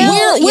maybe. But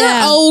we're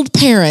yeah. old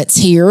parents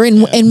here,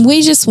 and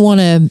we just want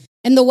to.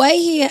 and the way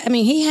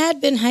he had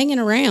been hanging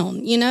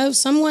around,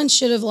 someone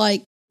should have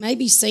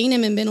maybe seen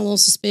him and been a little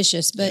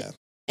suspicious, but. Yeah.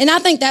 And I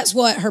think that's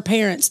what her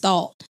parents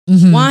thought.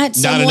 Mhm. Why had Not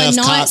someone enough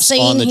not cops on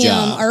seen the him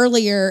job.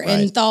 earlier Right.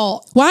 and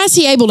thought, Why is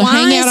he able to Why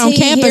hang out is on he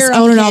campus here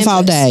on on and off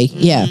all day?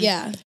 campus?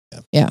 Yeah.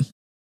 yeah.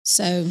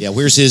 So Yeah,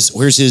 where's his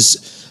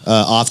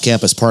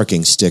off-campus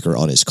parking sticker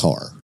on his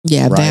car?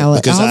 Yeah, Right?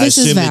 valid. Because All I this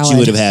is assume that valid. you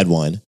would have had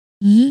one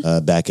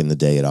Mhm. back in the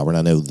day at Auburn.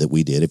 I know that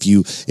we did.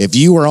 If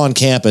you were on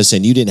campus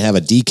and you didn't have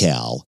a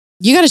decal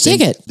You got a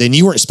ticket. Then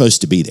you weren't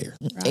supposed to be there.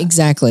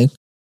 Exactly.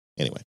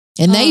 Anyway.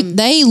 And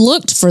they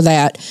looked for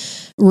that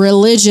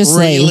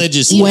religiously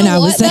Religiously. when You know I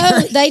was what,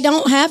 there. though? They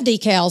don't have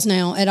decals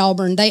now at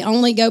Auburn. They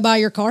only go by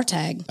your car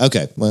tag.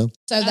 Okay. Well,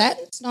 So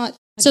that's not.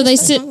 I So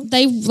guess that's not-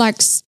 they like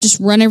just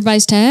run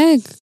everybody's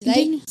tag.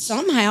 They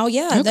somehow,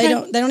 yeah. They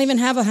Okay. don't even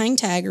have a hang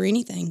tag or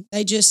anything.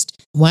 They just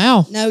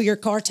Wow. know your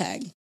car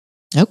tag.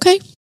 Okay.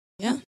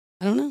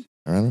 I don't know.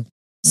 I don't know.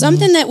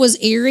 Something that was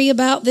eerie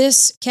about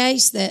this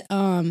case that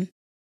I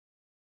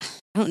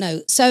don't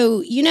know.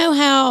 So you know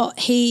how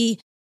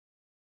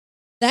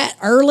that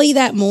early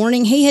that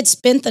morning he had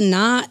spent the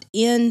night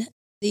in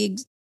the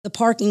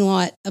parking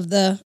lot of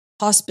the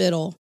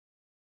hospital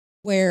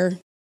where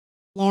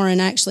Lauren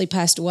actually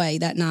passed away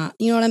that night.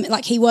 You know what I mean?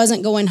 Like he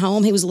wasn't going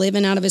home. He was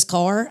living out of his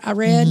car, I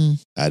read. Mhm.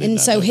 I did And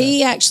not so know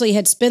he actually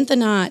had spent the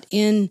night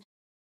in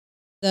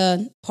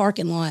the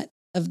parking lot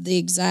of the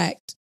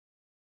exact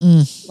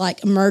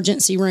like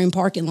emergency room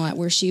parking lot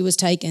where she was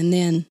taken.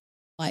 Then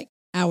like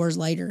hours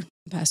later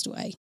passed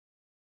away.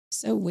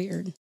 So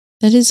weird.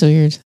 That is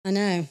weird. I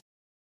know.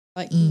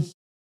 Like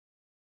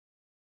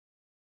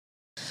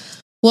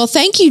Well,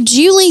 thank you,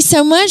 Julie,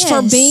 so much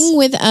for Yes. being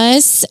with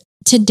us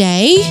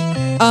today.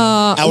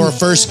 Our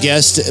first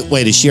guest.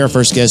 Wait, is she our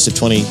first guest of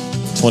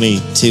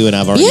 2022? And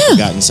I've already Yeah.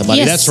 forgotten somebody.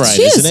 Yes, That's right,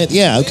 she is. isn't it?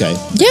 Yeah. Okay.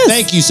 Yes.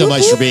 Thank you so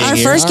much for being our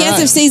here. first All guest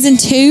right. of season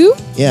 2.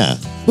 Yeah.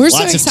 We're Lots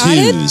so of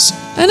excited. twos.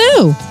 I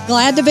know.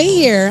 glad to be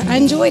here. I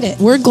enjoyed it.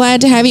 We're glad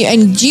to have you.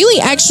 And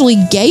Julie actually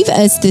gave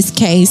us this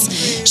case.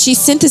 She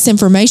sent this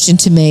information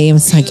to me and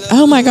was like,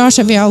 oh my gosh,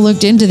 have y'all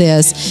looked into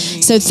this?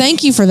 So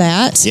thank you for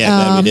that. Yeah,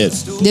 glad we did.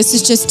 This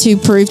is just to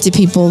prove to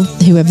people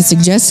who have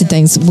suggested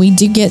things, we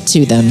do get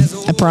to them.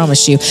 I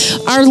promise you.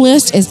 Our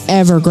list is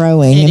ever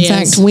growing. It In is.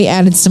 fact, we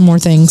added some more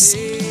things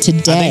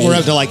today. I think we're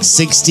up to like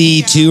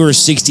 62 or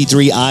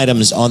 63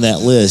 items on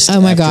that list.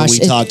 Oh my after gosh. We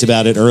talked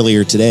about it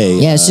earlier today.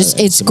 Yeah, it's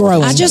some more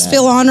growing. I things just to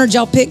feel honored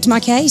y'all picked my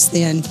case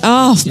then.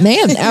 Oh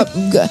man! Out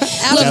of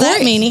that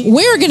many.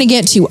 We're going to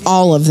get to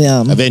all of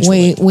them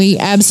Eventually. We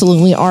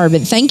absolutely are.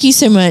 But thank you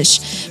so much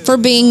for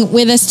being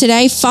with us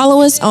today.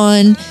 Follow us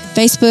on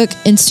Facebook,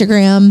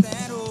 Instagram.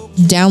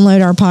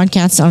 Download our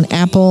podcast on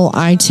Apple,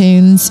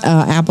 iTunes,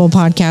 Apple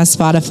Podcast,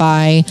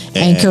 Spotify,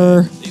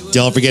 Anchor.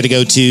 Don't forget to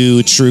go to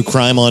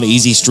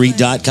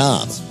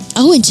truecrimeoneasystreet.com.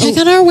 Oh, and check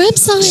out our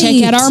website.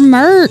 Check out our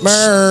merch.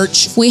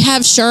 Merch. We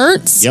have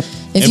shirts. Yep.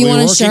 If And you we're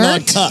want a working on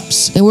shirt,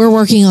 cups. and we're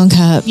working on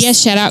cups. Yes,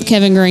 shout out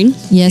Kevin Green.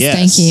 Yes, Yes.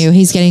 thank you.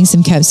 He's getting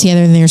some cups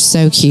together, and they're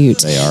so cute.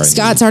 They are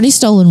Scott's already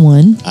stolen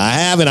one. I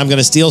have, and I'm going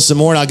to steal some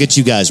more, and I'll get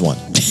you guys one.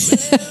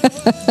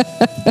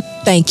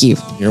 Thank you.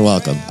 You're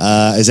welcome.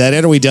 Is that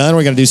it? Are we done?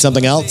 We're going to do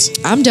something else?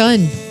 I'm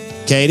done.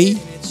 Katie?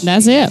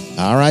 That's it.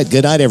 All right.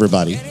 Good night,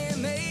 everybody.